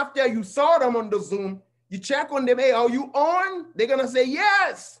 And after you saw them on the Zoom, you check on them, hey, are you on? They're gonna say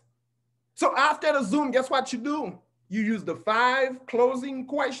yes. So after the Zoom, guess what you do? You use the 5 closing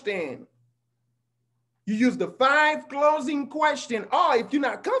question. You use the 5 closing question. Or if you're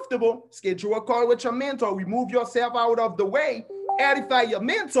not comfortable, schedule a call with your mentor. Remove yourself out of the way. Edify your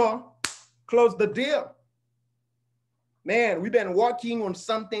mentor. Close the deal. Man, we've been working on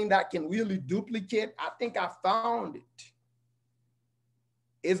something that can really duplicate. I think I found it.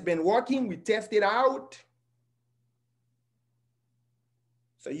 It's been working. We tested out.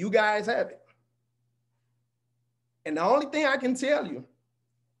 So you guys have it. And the only thing I can tell you,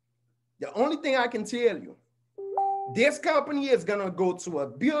 this company is going to go to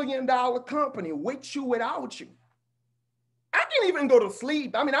 $1 billion company with you, without you. I can't even go to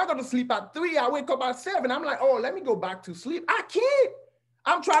sleep. I mean, I go to sleep at 3. I wake up at 7. I'm like, oh, let me go back to sleep. I can't.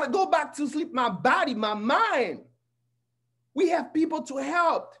 I'm trying to go back to sleep. My body, my mind. We have people to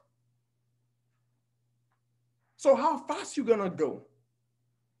help. So how fast you going to go?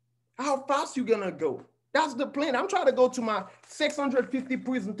 How fast you going to go? That's the plan. I'm trying to go to my 650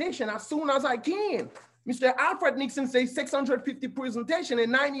 presentation as soon as I can. Mr. Alfred Nixon says 650 presentation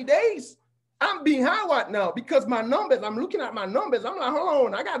in 90 days. I'm behind right now because my numbers, I'm looking at my numbers. I'm like, hold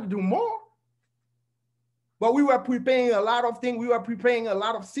on, I got to do more. But we were preparing a lot of things. We were preparing a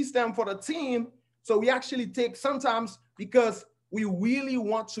lot of system for the team. So we actually take sometimes because we really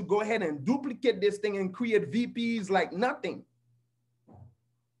want to go ahead and duplicate this thing and create VPs like nothing.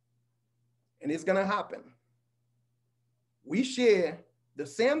 And it's going to happen. We share the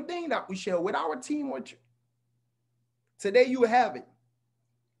same thing that we share with our team with you. Today you have it.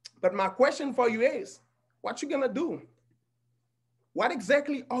 But my question for you is, what you going to do? What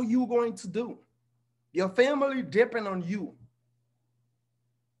exactly are you going to do? Your family depend on you.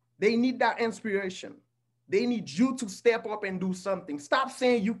 They need that inspiration. They need you to step up and do something. Stop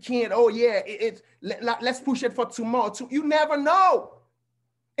saying you can't. Oh yeah, let's push it for tomorrow. You never know.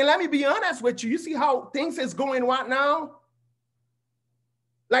 And let me be honest with you. You see how things is going right now?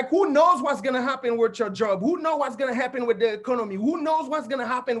 Like, who knows what's going to happen with your job? Who knows what's going to happen with the economy? Who knows what's going to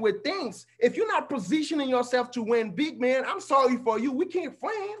happen with things? If you're not positioning yourself to win big, man, I'm sorry for you. We can't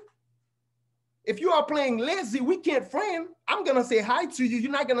friend. If you are playing lazy, we can't friend. I'm going to say hi to you.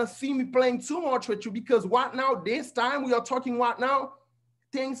 You're not going to see me playing too much with you because right now, this time we are talking right now,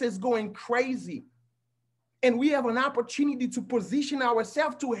 things is going crazy. And we have an opportunity to position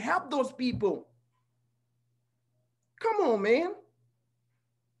ourselves to help those people. Come on, man.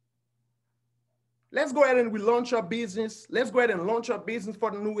 Let's go ahead and we launch our business. Let's go ahead and launch our business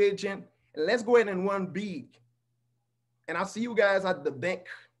for the new agent. And let's go ahead and run big. And I'll see you guys at the bank.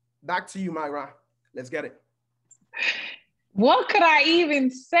 Back to you, Myra. Let's get it. What could I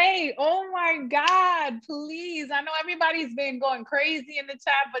even say? Oh my God, please. I know everybody's been going crazy in the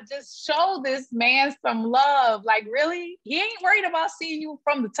chat, but just show this man some love. Like, really? He ain't worried about seeing you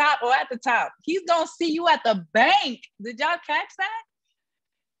from the top or at the top. He's going to see you at the bank. Did y'all catch that?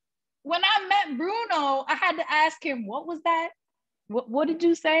 When I met Bruno, I had to ask him, what was that? What did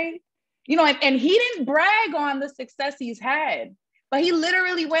you say? You know, and he didn't brag on the success he's had, but he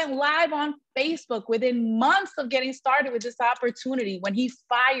literally went live on Facebook within months of getting started with this opportunity when he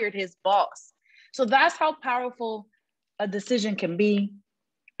fired his boss. So that's how powerful a decision can be.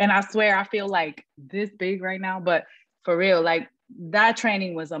 And I swear, I feel like this big right now, but for real, like that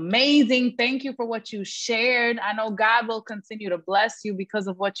training was amazing. Thank you for what you shared. I know God will continue to bless you because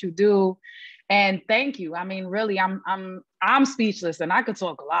of what you do. And thank you. I mean, really, I'm speechless and I could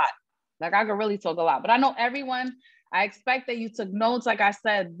talk a lot. Like I could really talk a lot, but I know everyone, I expect that you took notes. Like I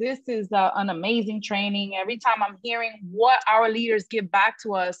said, this is an amazing training. Every time I'm hearing what our leaders give back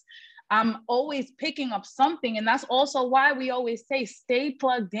to us, I'm always picking up something. And that's also why we always say, stay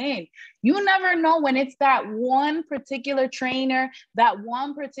plugged in. You never know when it's that one particular trainer, that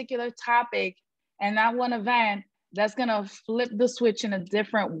one particular topic, and that one event that's gonna flip the switch in a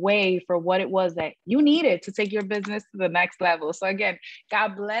different way for what it was that you needed to take your business to the next level. So again,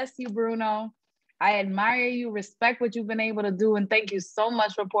 God bless you, Bruno. I admire you, respect what you've been able to do, and thank you so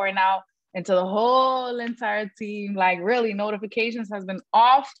much for pouring out into the whole entire team. Like really, notifications has been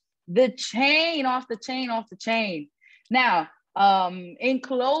off the chain. Now, in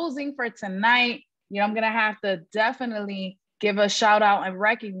closing for tonight, you know, I'm gonna have to definitely give a shout out and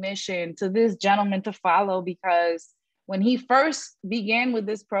recognition to this gentleman to follow, because when he first began with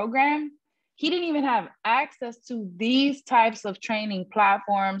this program, he didn't even have access to these types of training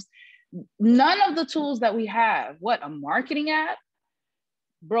platforms. None of the tools that we have. What, a marketing app?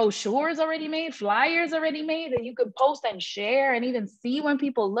 Brochures already made, flyers already made that you could post and share and even see when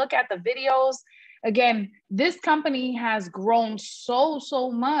people look at the videos. Again, this company has grown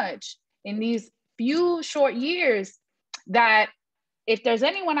so much in these few short years that if there's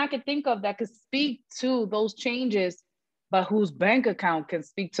anyone I could think of that could speak to those changes, but whose bank account can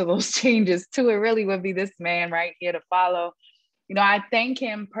speak to those changes too, it really would be this man right here to follow. You know, I thank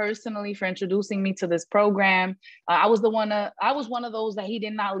him personally for introducing me to this program. I was one of those that he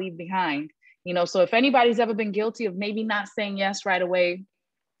did not leave behind. You know, so if anybody's ever been guilty of maybe not saying yes right away,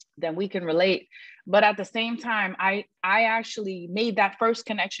 then we can relate. But at the same time, I actually made that first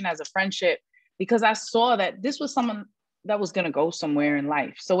connection as a friendship because I saw that this was someone that was going to go somewhere in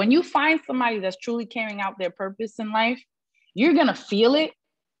life. So when you find somebody that's truly carrying out their purpose in life, you're going to feel it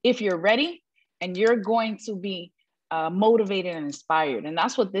if you're ready, and you're going to be motivated and inspired. And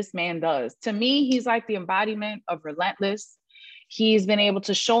that's what this man does. To me, he's like the embodiment of relentless. He's been able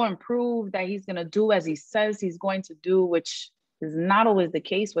to show and prove that he's going to do as he says he's going to do, which is not always the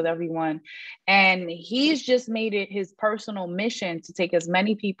case with everyone. And he's just made it his personal mission to take as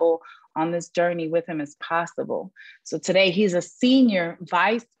many people on this journey with him as possible. So today he's a senior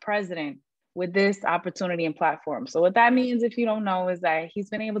vice president with this opportunity and platform. So what that means, if you don't know, is that he's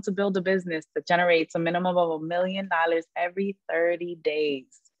been able to build a business that generates a minimum of $1 million every 30 days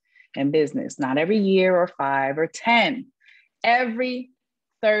in business, not every year or 5 or 10, every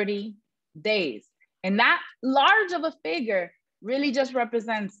 30 days. And that large of a figure really just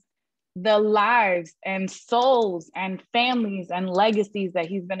represents the lives and souls and families and legacies that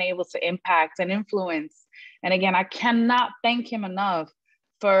he's been able to impact and influence. And again, I cannot thank him enough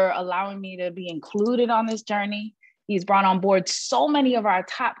for allowing me to be included on this journey. He's brought on board so many of our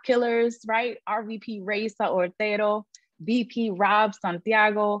top killers, right? RVP Reza Ortero, VP Rob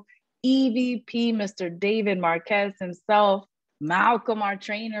Santiago, EVP Mr. David Marquez himself, Malcolm, our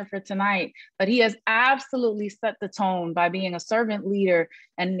trainer for tonight. But he has absolutely set the tone by being a servant leader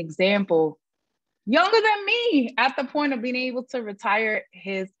and an example, younger than me, at the point of being able to retire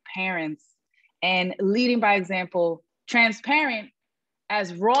his parents and leading by example, transparent,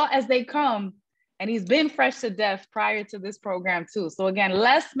 as raw as they come. And he's been fresh to death prior to this program too. So again,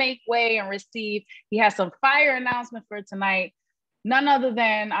 let's make way and receive. He has some fire announcement for tonight. None other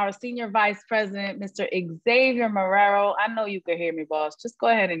than our Senior Vice President, Mr. Xavier Marrero. I know you could hear me, boss. Just go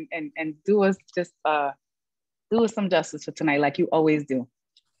ahead and do us some justice for tonight, like you always do.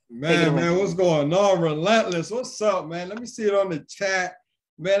 Man, what's going on? Relentless. What's up, man? Let me see it on the chat.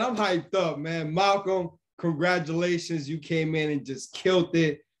 Man, I'm hyped up, man. Malcolm, congratulations. You came in and just killed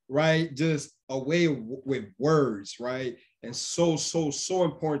it, right? Just away with words, right? And so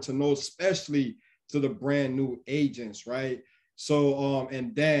important to know, especially to the brand new agents, right? So,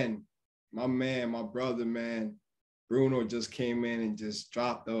 and then my man, my brother, man, Bruno just came in and just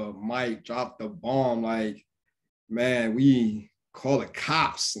dropped the mic, dropped the bomb. Like, man, we call the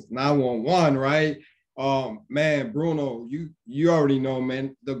cops, 911, right? Man, Bruno, you already know,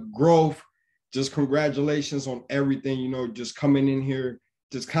 man, the growth, just congratulations on everything, you know, just coming in here,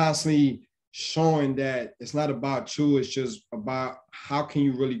 just constantly showing that it's not about you, it's just about how can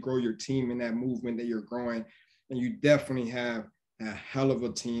you really grow your team in that movement that you're growing. And you definitely have a hell of a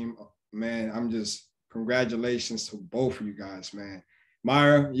team, man. I'm just, congratulations to both of you guys, man.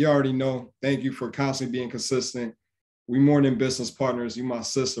 Myra, you already know, thank you for constantly being consistent. We more than business partners. You my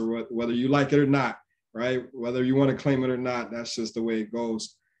sister, whether you like it or not, right? Whether you want to claim it or not, that's just the way it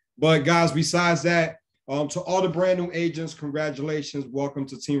goes. But guys, besides that, to all the brand new agents, congratulations. Welcome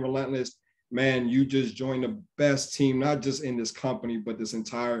to Team Relentless. Man, you just joined the best team, not just in this company, but this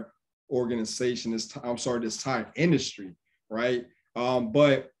entire organization, this entire industry, right?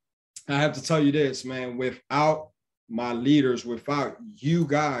 But I have to tell you this, man, without my leaders, without you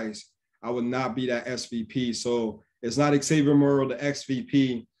guys, I would not be that SVP. So it's not Xavier Murrow, the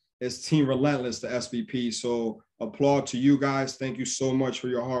XVP, it's Team Relentless, the SVP. So applaud to you guys. Thank you so much for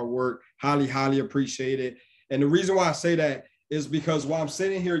your hard work. Highly appreciate it. And the reason why I say that is because while I'm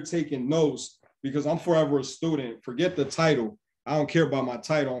sitting here taking notes, because I'm forever a student, forget the title. I don't care about my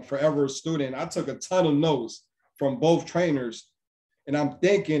title. I'm forever a student. I took a ton of notes from both trainers. And I'm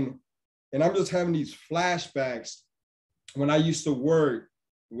thinking, and I'm just having these flashbacks when I used to work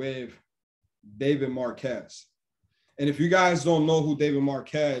with David Marquez. And if you guys don't know who David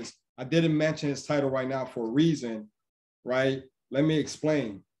Marquez, I didn't mention his title right now for a reason, right? Let me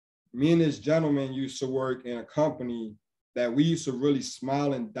explain. Me and this gentleman used to work in a company that we used to really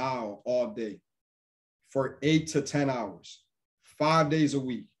smile and dial all day for 8 to 10 hours, 5 days a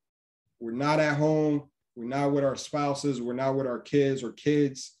week. We're not at home. We're not with our spouses. We're not with our kids or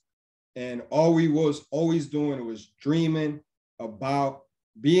kids. And all we was always doing was dreaming about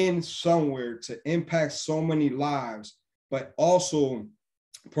being somewhere to impact so many lives, but also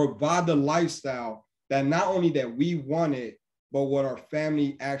provide the lifestyle that not only that we wanted, but what our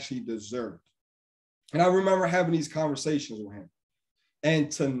family actually deserved. And I remember having these conversations with him.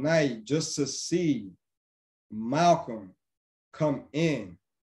 And tonight, just to see Malcolm come in,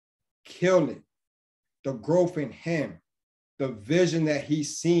 kill it, the growth in him, the vision that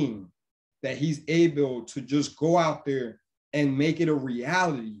he's seen, that he's able to just go out there and make it a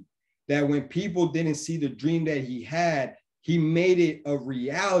reality, that when people didn't see the dream that he had, he made it a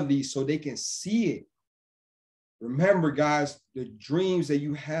reality so they can see it. Remember, guys, the dreams that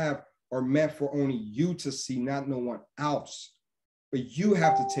you have are meant for only you to see, not no one else. But you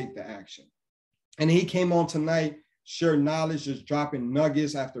have to take the action. And he came on tonight, shared knowledge, just dropping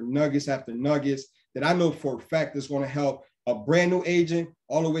nuggets after nuggets after nuggets that I know for a fact is going to help a brand new agent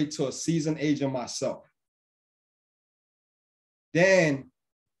all the way to a seasoned agent myself. Then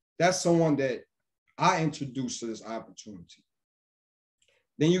that's someone that I introduced to this opportunity.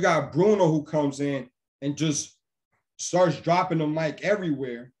 Then you got Bruno, who comes in and just starts dropping the mic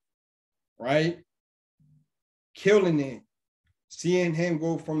everywhere, right? Killing it. Seeing him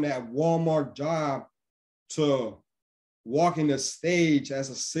go from that Walmart job to walking the stage as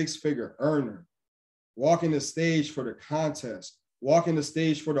a six-figure earner, walking the stage for the contest, walking the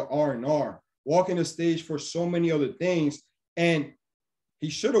stage for the R&R, walking the stage for so many other things. And he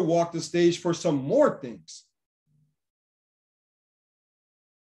should have walked the stage for some more things.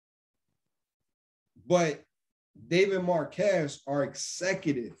 But David Marquez, our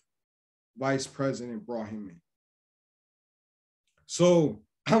executive vice president, brought him in. So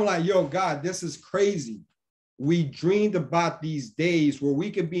I'm like, yo, God, this is crazy. We dreamed about these days where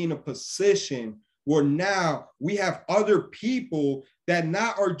we could be in a position where now we have other people that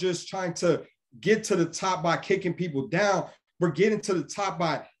not are just trying to get to the top by kicking people down, but getting to the top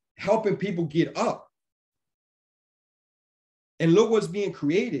by helping people get up. And look what's being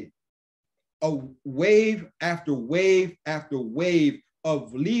created. A wave after wave after wave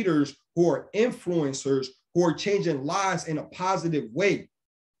of leaders who are influencers, who are changing lives in a positive way,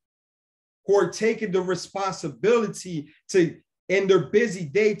 who are taking the responsibility to, in their busy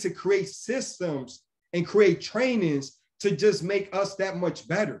day, to create systems and create trainings to just make us that much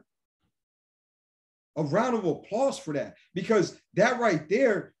better. A round of applause for that, because that right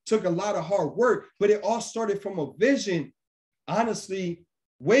there took a lot of hard work, but it all started from a vision, honestly,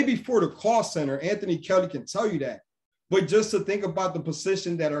 way before the call center. Anthony Kelly can tell you that. But just to think about the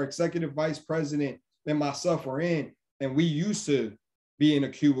position that our executive vice president and myself are in, and we used to be in a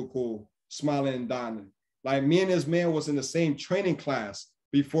cubicle smiling and dining. Like me and this man was in the same training class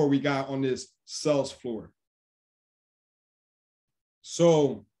before we got on this sales floor.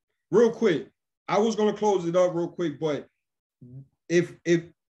 So real quick, I was going to close it up real quick, but if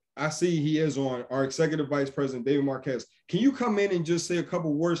I see he is on, our executive vice president, David Marquez, can you come in and just say a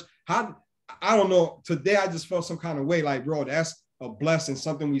couple words? How, I don't know, today I just felt some kind of way, like, bro, that's a blessing,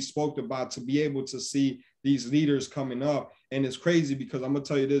 something we spoke about, to be able to see these leaders coming up. And it's crazy because I'm going to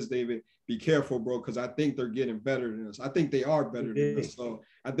tell you this, David, be careful, bro, because I think they're getting better than us. I think they are better than us. So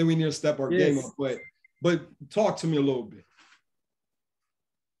I think we need to step our game up. But talk to me a little bit.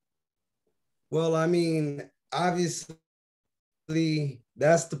 Well, I mean, obviously,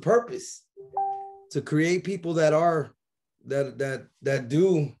 that's the purpose, to create people that are, that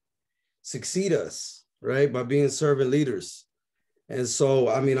do succeed us, right? By being servant leaders. And so,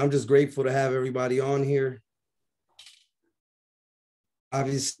 I mean, I'm just grateful to have everybody on here.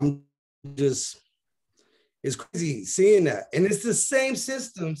 Obviously, it's crazy seeing that. And it's the same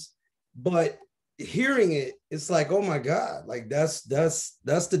systems, but hearing it, it's like, oh my God, like that's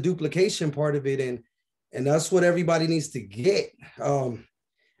the duplication part of it. And that's what everybody needs to get.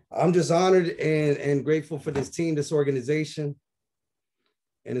 I'm just honored and grateful for this team, this organization.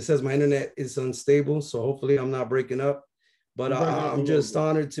 And it says my internet is unstable, so hopefully I'm not breaking up. But I'm just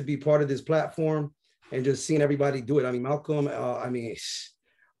honored to be part of this platform and just seeing everybody do it. I mean, Malcolm,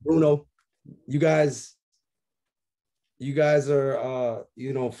 Bruno, you guys are,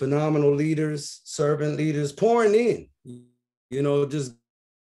 phenomenal leaders, servant leaders, pouring in, just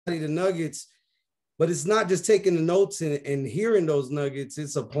the nuggets. But it's not just taking the notes and hearing those nuggets,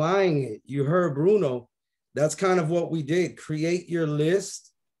 it's applying it. You heard Bruno. That's kind of what we did. Create your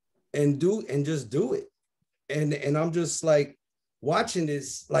list and just do it. And I'm just like watching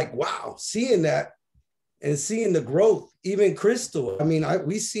this, like, wow, seeing that. and seeing the growth, even Crystal. I mean, I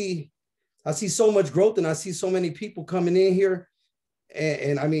see so much growth, and I see so many people coming in here.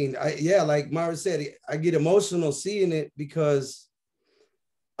 And I mean, like Myra said, I get emotional seeing it, because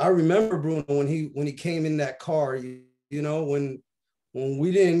I remember Bruno when he came in that car, you know, when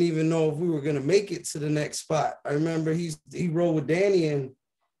we didn't even know if we were going to make it to the next spot. I remember he rode with Danny, and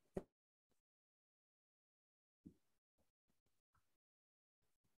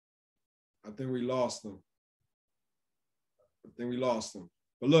I think we lost him.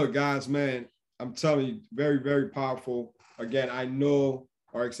 But look, guys, man, I'm telling you, very, very powerful. Again, I know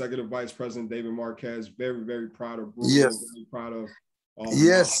our Executive Vice President, David Marquez, very, very proud of Bruno. Yes. Very proud of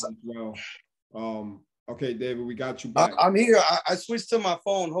yes. as well. Okay, David, we got you back. I'm here. I switched to my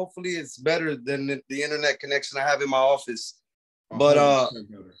phone. Hopefully it's better than the internet connection I have in my office. But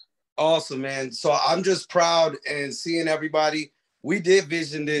awesome, man. So I'm just proud and seeing everybody. We did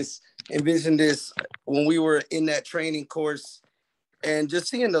envision this when we were in that training course, and just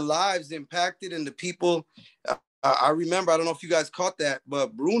seeing the lives impacted and the people. I remember, I don't know if you guys caught that,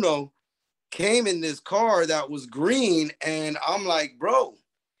 but Bruno came in this car that was green, and I'm like, bro,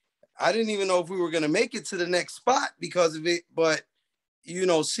 I didn't even know if we were going to make it to the next spot because of it. But, you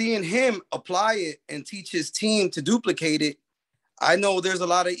know, seeing him apply it and teach his team to duplicate it, I know there's a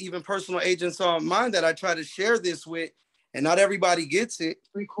lot of even personal agents on mine that I try to share this with, and not everybody gets it.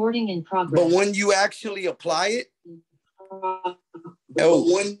 Recording in progress. But when you actually apply it,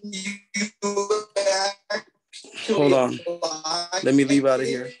 hold on. Let me leave out of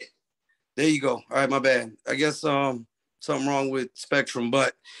here. There you go. All right, my bad. I guess something wrong with Spectrum,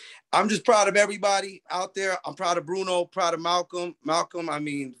 but I'm just proud of everybody out there. I'm proud of Bruno, proud of Malcolm. Malcolm, I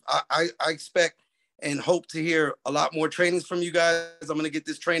mean, I expect and hope to hear a lot more trainings from you guys. I'm going to get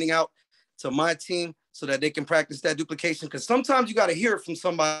this training out to my team so that they can practice that duplication, because sometimes you got to hear it from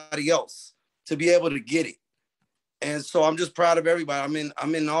somebody else to be able to get it. And so I'm just proud of everybody.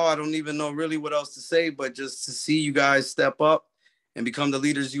 I'm in awe. I don't even know really what else to say, but just to see you guys step up and become the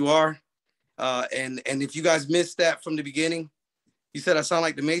leaders you are. And if you guys missed that from the beginning, you said I sound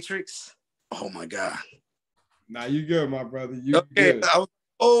like the Matrix. Oh my God. Nah, you good, my brother. You okay, good.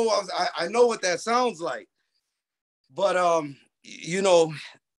 I know what that sounds like. But you know,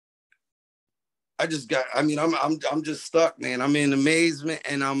 I'm just stuck, man. I'm in amazement,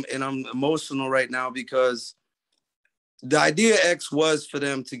 and I'm emotional right now, because the idea X was for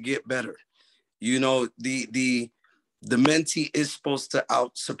them to get better. You know, the mentee is supposed to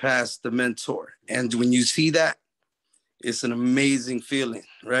surpass the mentor. And when you see that, it's an amazing feeling,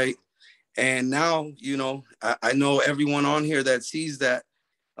 right? And now, you know, I know everyone on here that sees that,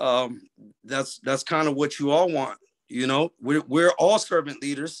 that's kind of what you all want. You know, we're all servant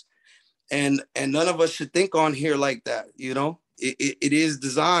leaders, and none of us should think on here like that. You know, it is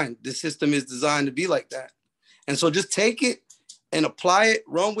designed. The system is designed to be like that. And so just take it and apply it,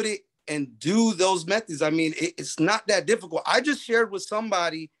 run with it, and do those methods. I mean, it's not that difficult. I just shared with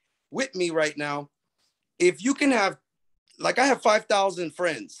somebody with me right now. If you can have, like, I have 5,000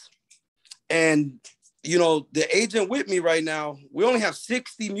 friends, and, you know, the agent with me right now, we only have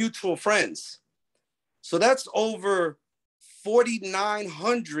 60 mutual friends. So that's over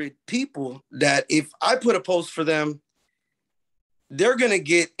 4,900 people that if I put a post for them, they're going to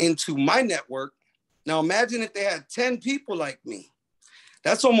get into my network. Now, imagine if they had 10 people like me.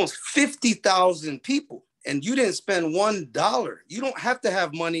 That's almost 50,000 people. And you didn't spend $1. You don't have to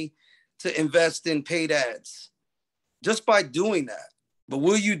have money to invest in paid ads just by doing that. But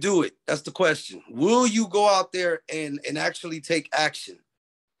will you do it? That's the question. Will you go out there and actually take action?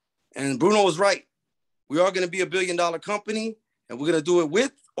 And Bruno was right. We are going to be $1 billion company, and we're going to do it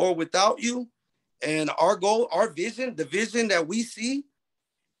with or without you. And our goal, our vision, the vision that we see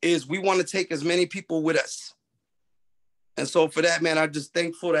is we want to take as many people with us. And so for that, man, I'm just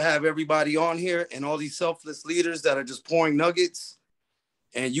thankful to have everybody on here and all these selfless leaders that are just pouring nuggets,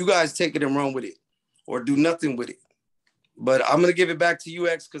 and you guys take it and run with it or do nothing with it. But I'm going to give it back to you,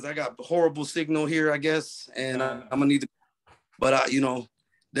 X, because I got horrible signal here, I guess. And I'm going to need to, but you know,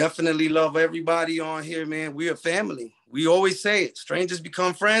 definitely love everybody on here, man. We're a family. We always say it. Strangers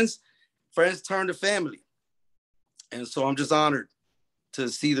become friends. Friends turn to family. And so I'm just honored to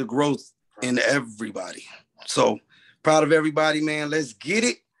see the growth in everybody. So proud of everybody, man. Let's get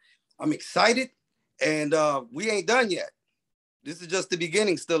it. I'm excited. And we ain't done yet. This is just the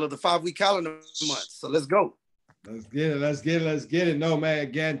beginning still of the 5-week calendar month. So let's go. Let's get it. Let's get it. Let's get it. No, man,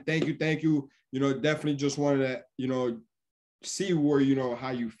 again, thank you. Thank you. You know, definitely just wanted to, you know, see where, you know,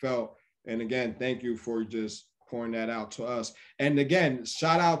 how you felt. And again, thank you for just pouring that out to us. And again,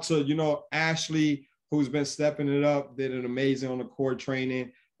 shout out to, you know, Ashley, who's been stepping it up, did an amazing on the core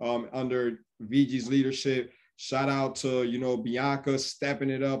training. under VG's leadership. Shout out to, you know, Bianca stepping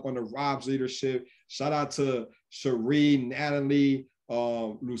it up under Rob's leadership. Shout out to Cherie, Natalie,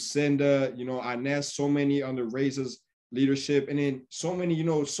 Lucinda, you know, Inez, so many under Razor's leadership. And then so many, you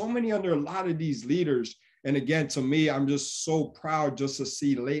know, so many under a lot of these leaders. And again, to me, I'm just so proud just to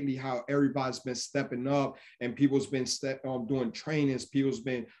see lately how everybody's been stepping up and people's been doing trainings. People's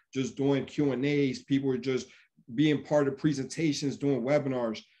been just doing Q&As. People are just being part of presentations, doing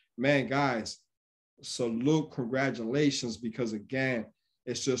webinars. Man, guys, salute, congratulations, because again,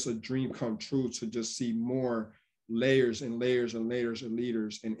 it's just a dream come true to just see more layers and layers and layers of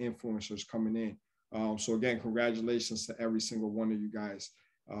leaders and influencers coming in. So again, congratulations to every single one of you guys.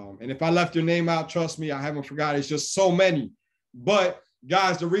 And if I left your name out, trust me, I haven't forgot. It's just so many. But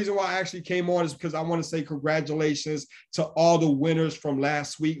guys, the reason why I actually came on is because I want to say congratulations to all the winners from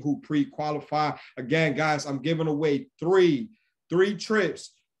last week who pre-qualify. Again, guys, I'm giving away three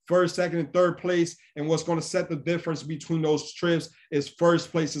trips, first, second, and third place. And what's going to set the difference between those trips is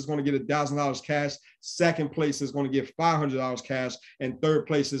first place is going to get $1,000 cash. Second place is going to get $500 cash. And third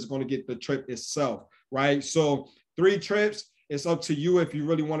place is going to get the trip itself, right? So 3 trips. It's up to you if you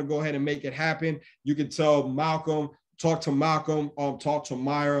really want to go ahead and make it happen. You can tell Malcolm, talk to Malcolm, talk to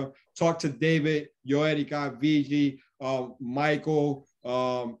Myra, talk to David, Yoetica, VG, Michael,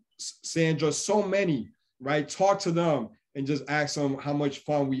 Sandra, so many, right? Talk to them and just ask them how much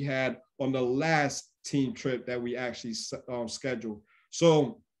fun we had on the last team trip that we actually scheduled.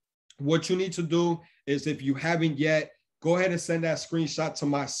 So what you need to do is, if you haven't yet, go ahead and send that screenshot to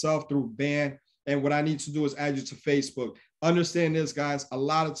myself through Band. And what I need to do is add you to Facebook. Understand this, guys. A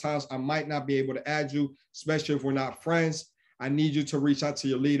lot of times I might not be able to add you, especially if we're not friends. I need you to reach out to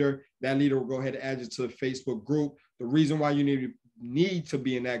your leader. That leader will go ahead and add you to the Facebook group. The reason why you need to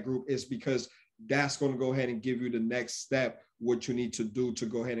be in that group is because that's going to go ahead and give you the next step, what you need to do to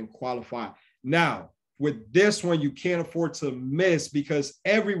go ahead and qualify. Now, with this one, you can't afford to miss, because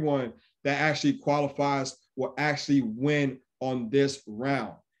everyone that actually qualifies will actually win on this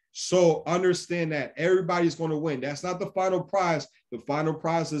round. So understand that everybody's going to win. That's not the final prize. The final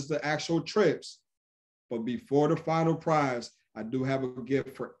prize is the actual trips. But before the final prize, I do have a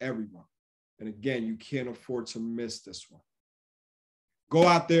gift for everyone. And again, you can't afford to miss this one. Go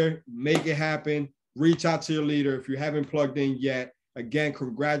out there, make it happen. Reach out to your leader if you haven't plugged in yet. Again,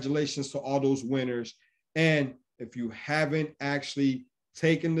 congratulations to all those winners. And if you haven't actually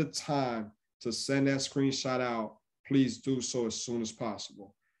taken the time to send that screenshot out, please do so as soon as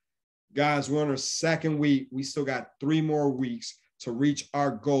possible. Guys, we're on our second week. We still got 3 more weeks to reach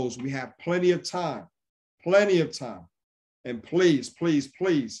our goals. We have plenty of time, And please, please,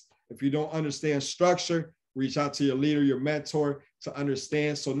 please, if you don't understand structure, reach out to your leader, your mentor, to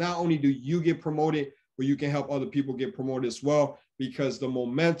understand. So not only do you get promoted, but you can help other people get promoted as well, because the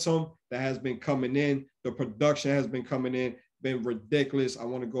momentum that has been coming in, the production has been coming in, been ridiculous. I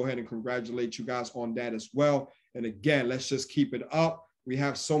want to go ahead and congratulate you guys on that as well. And again, let's just keep it up. We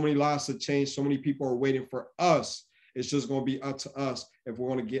have so many lives to change. So many people are waiting for us. It's just going to be up to us if we're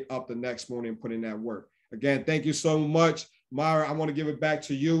going to get up the next morning and put in that work. Again, thank you so much. Myra, I want to give it back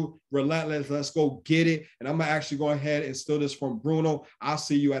to you. Relentless, let's go get it. And I'm going to actually go ahead and steal this from Bruno. I'll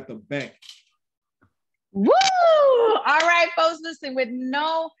see you at the bank. Woo! All right, folks, listen, with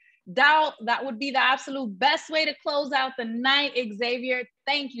no doubt, that would be the absolute best way to close out the night. Xavier,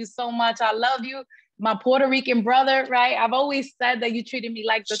 thank you so much. I love you. My Puerto Rican brother, right? I've always said that you treated me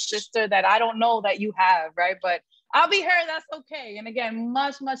like the sister that I don't know that you have, right? But I'll be her, that's okay. And again,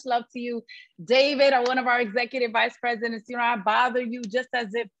 much, much love to you. David, one of our executive vice presidents, you know, I bother you just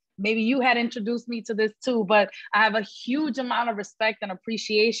as if maybe you had introduced me to this too, but I have a huge amount of respect and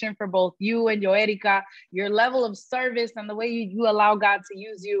appreciation for both you and Yoetica, your level of service and the way you allow God to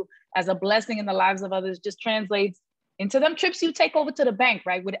use you as a blessing in the lives of others just translates into them trips you take over to the bank,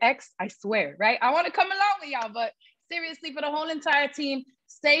 right? With X, I swear, right? I want to come along with y'all, but seriously, for the whole entire team,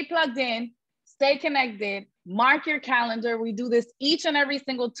 stay plugged in, stay connected, mark your calendar. We do this each and every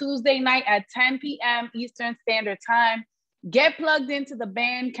single Tuesday night at 10 p.m. Eastern Standard Time. Get plugged into the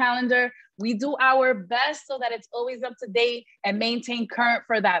band calendar. We do our best so that it's always up to date and maintain current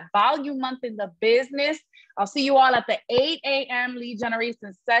for that volume month in the business. I'll see you all at the 8 a.m. lead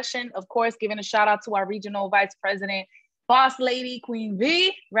generation session. Of course, giving a shout out to our regional vice president, boss lady, Queen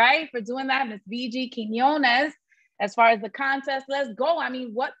V, right? For doing that, Miss VG Quinones. As far as the contest, let's go. I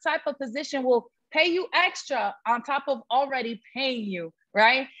mean, what type of position will pay you extra on top of already paying you,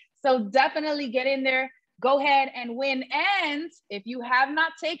 right? So definitely get in there. Go ahead and win. And if you have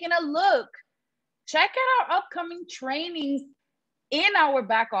not taken a look, check out our upcoming trainings in our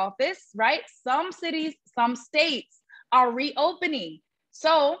back office, right? Some cities, some states are reopening.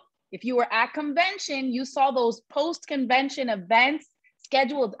 So if you were at convention, you saw those post-convention events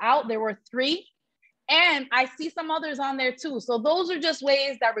scheduled out. There were 3. And I see some others on there too. So those are just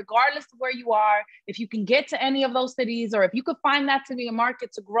ways that regardless of where you are, if you can get to any of those cities, or if you could find that to be a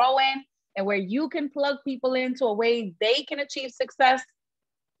market to grow in and where you can plug people into a way they can achieve success,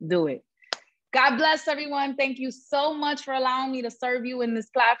 do it. God bless everyone. Thank you so much for allowing me to serve you in this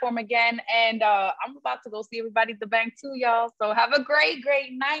platform again. And I'm about to go see everybody at the bank too, y'all. So have a great,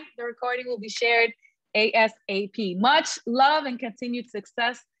 great night. The recording will be shared ASAP. Much love and continued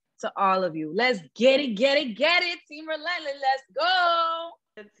success to all of you. Let's get it, get it, get it. Team Relentless, let's go.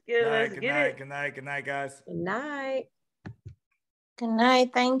 Let's get it. Let's Good get night, it. good night, good night, guys. Good night. Good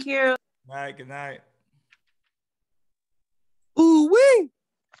night. Thank you. Good night, good night. Ooh wee.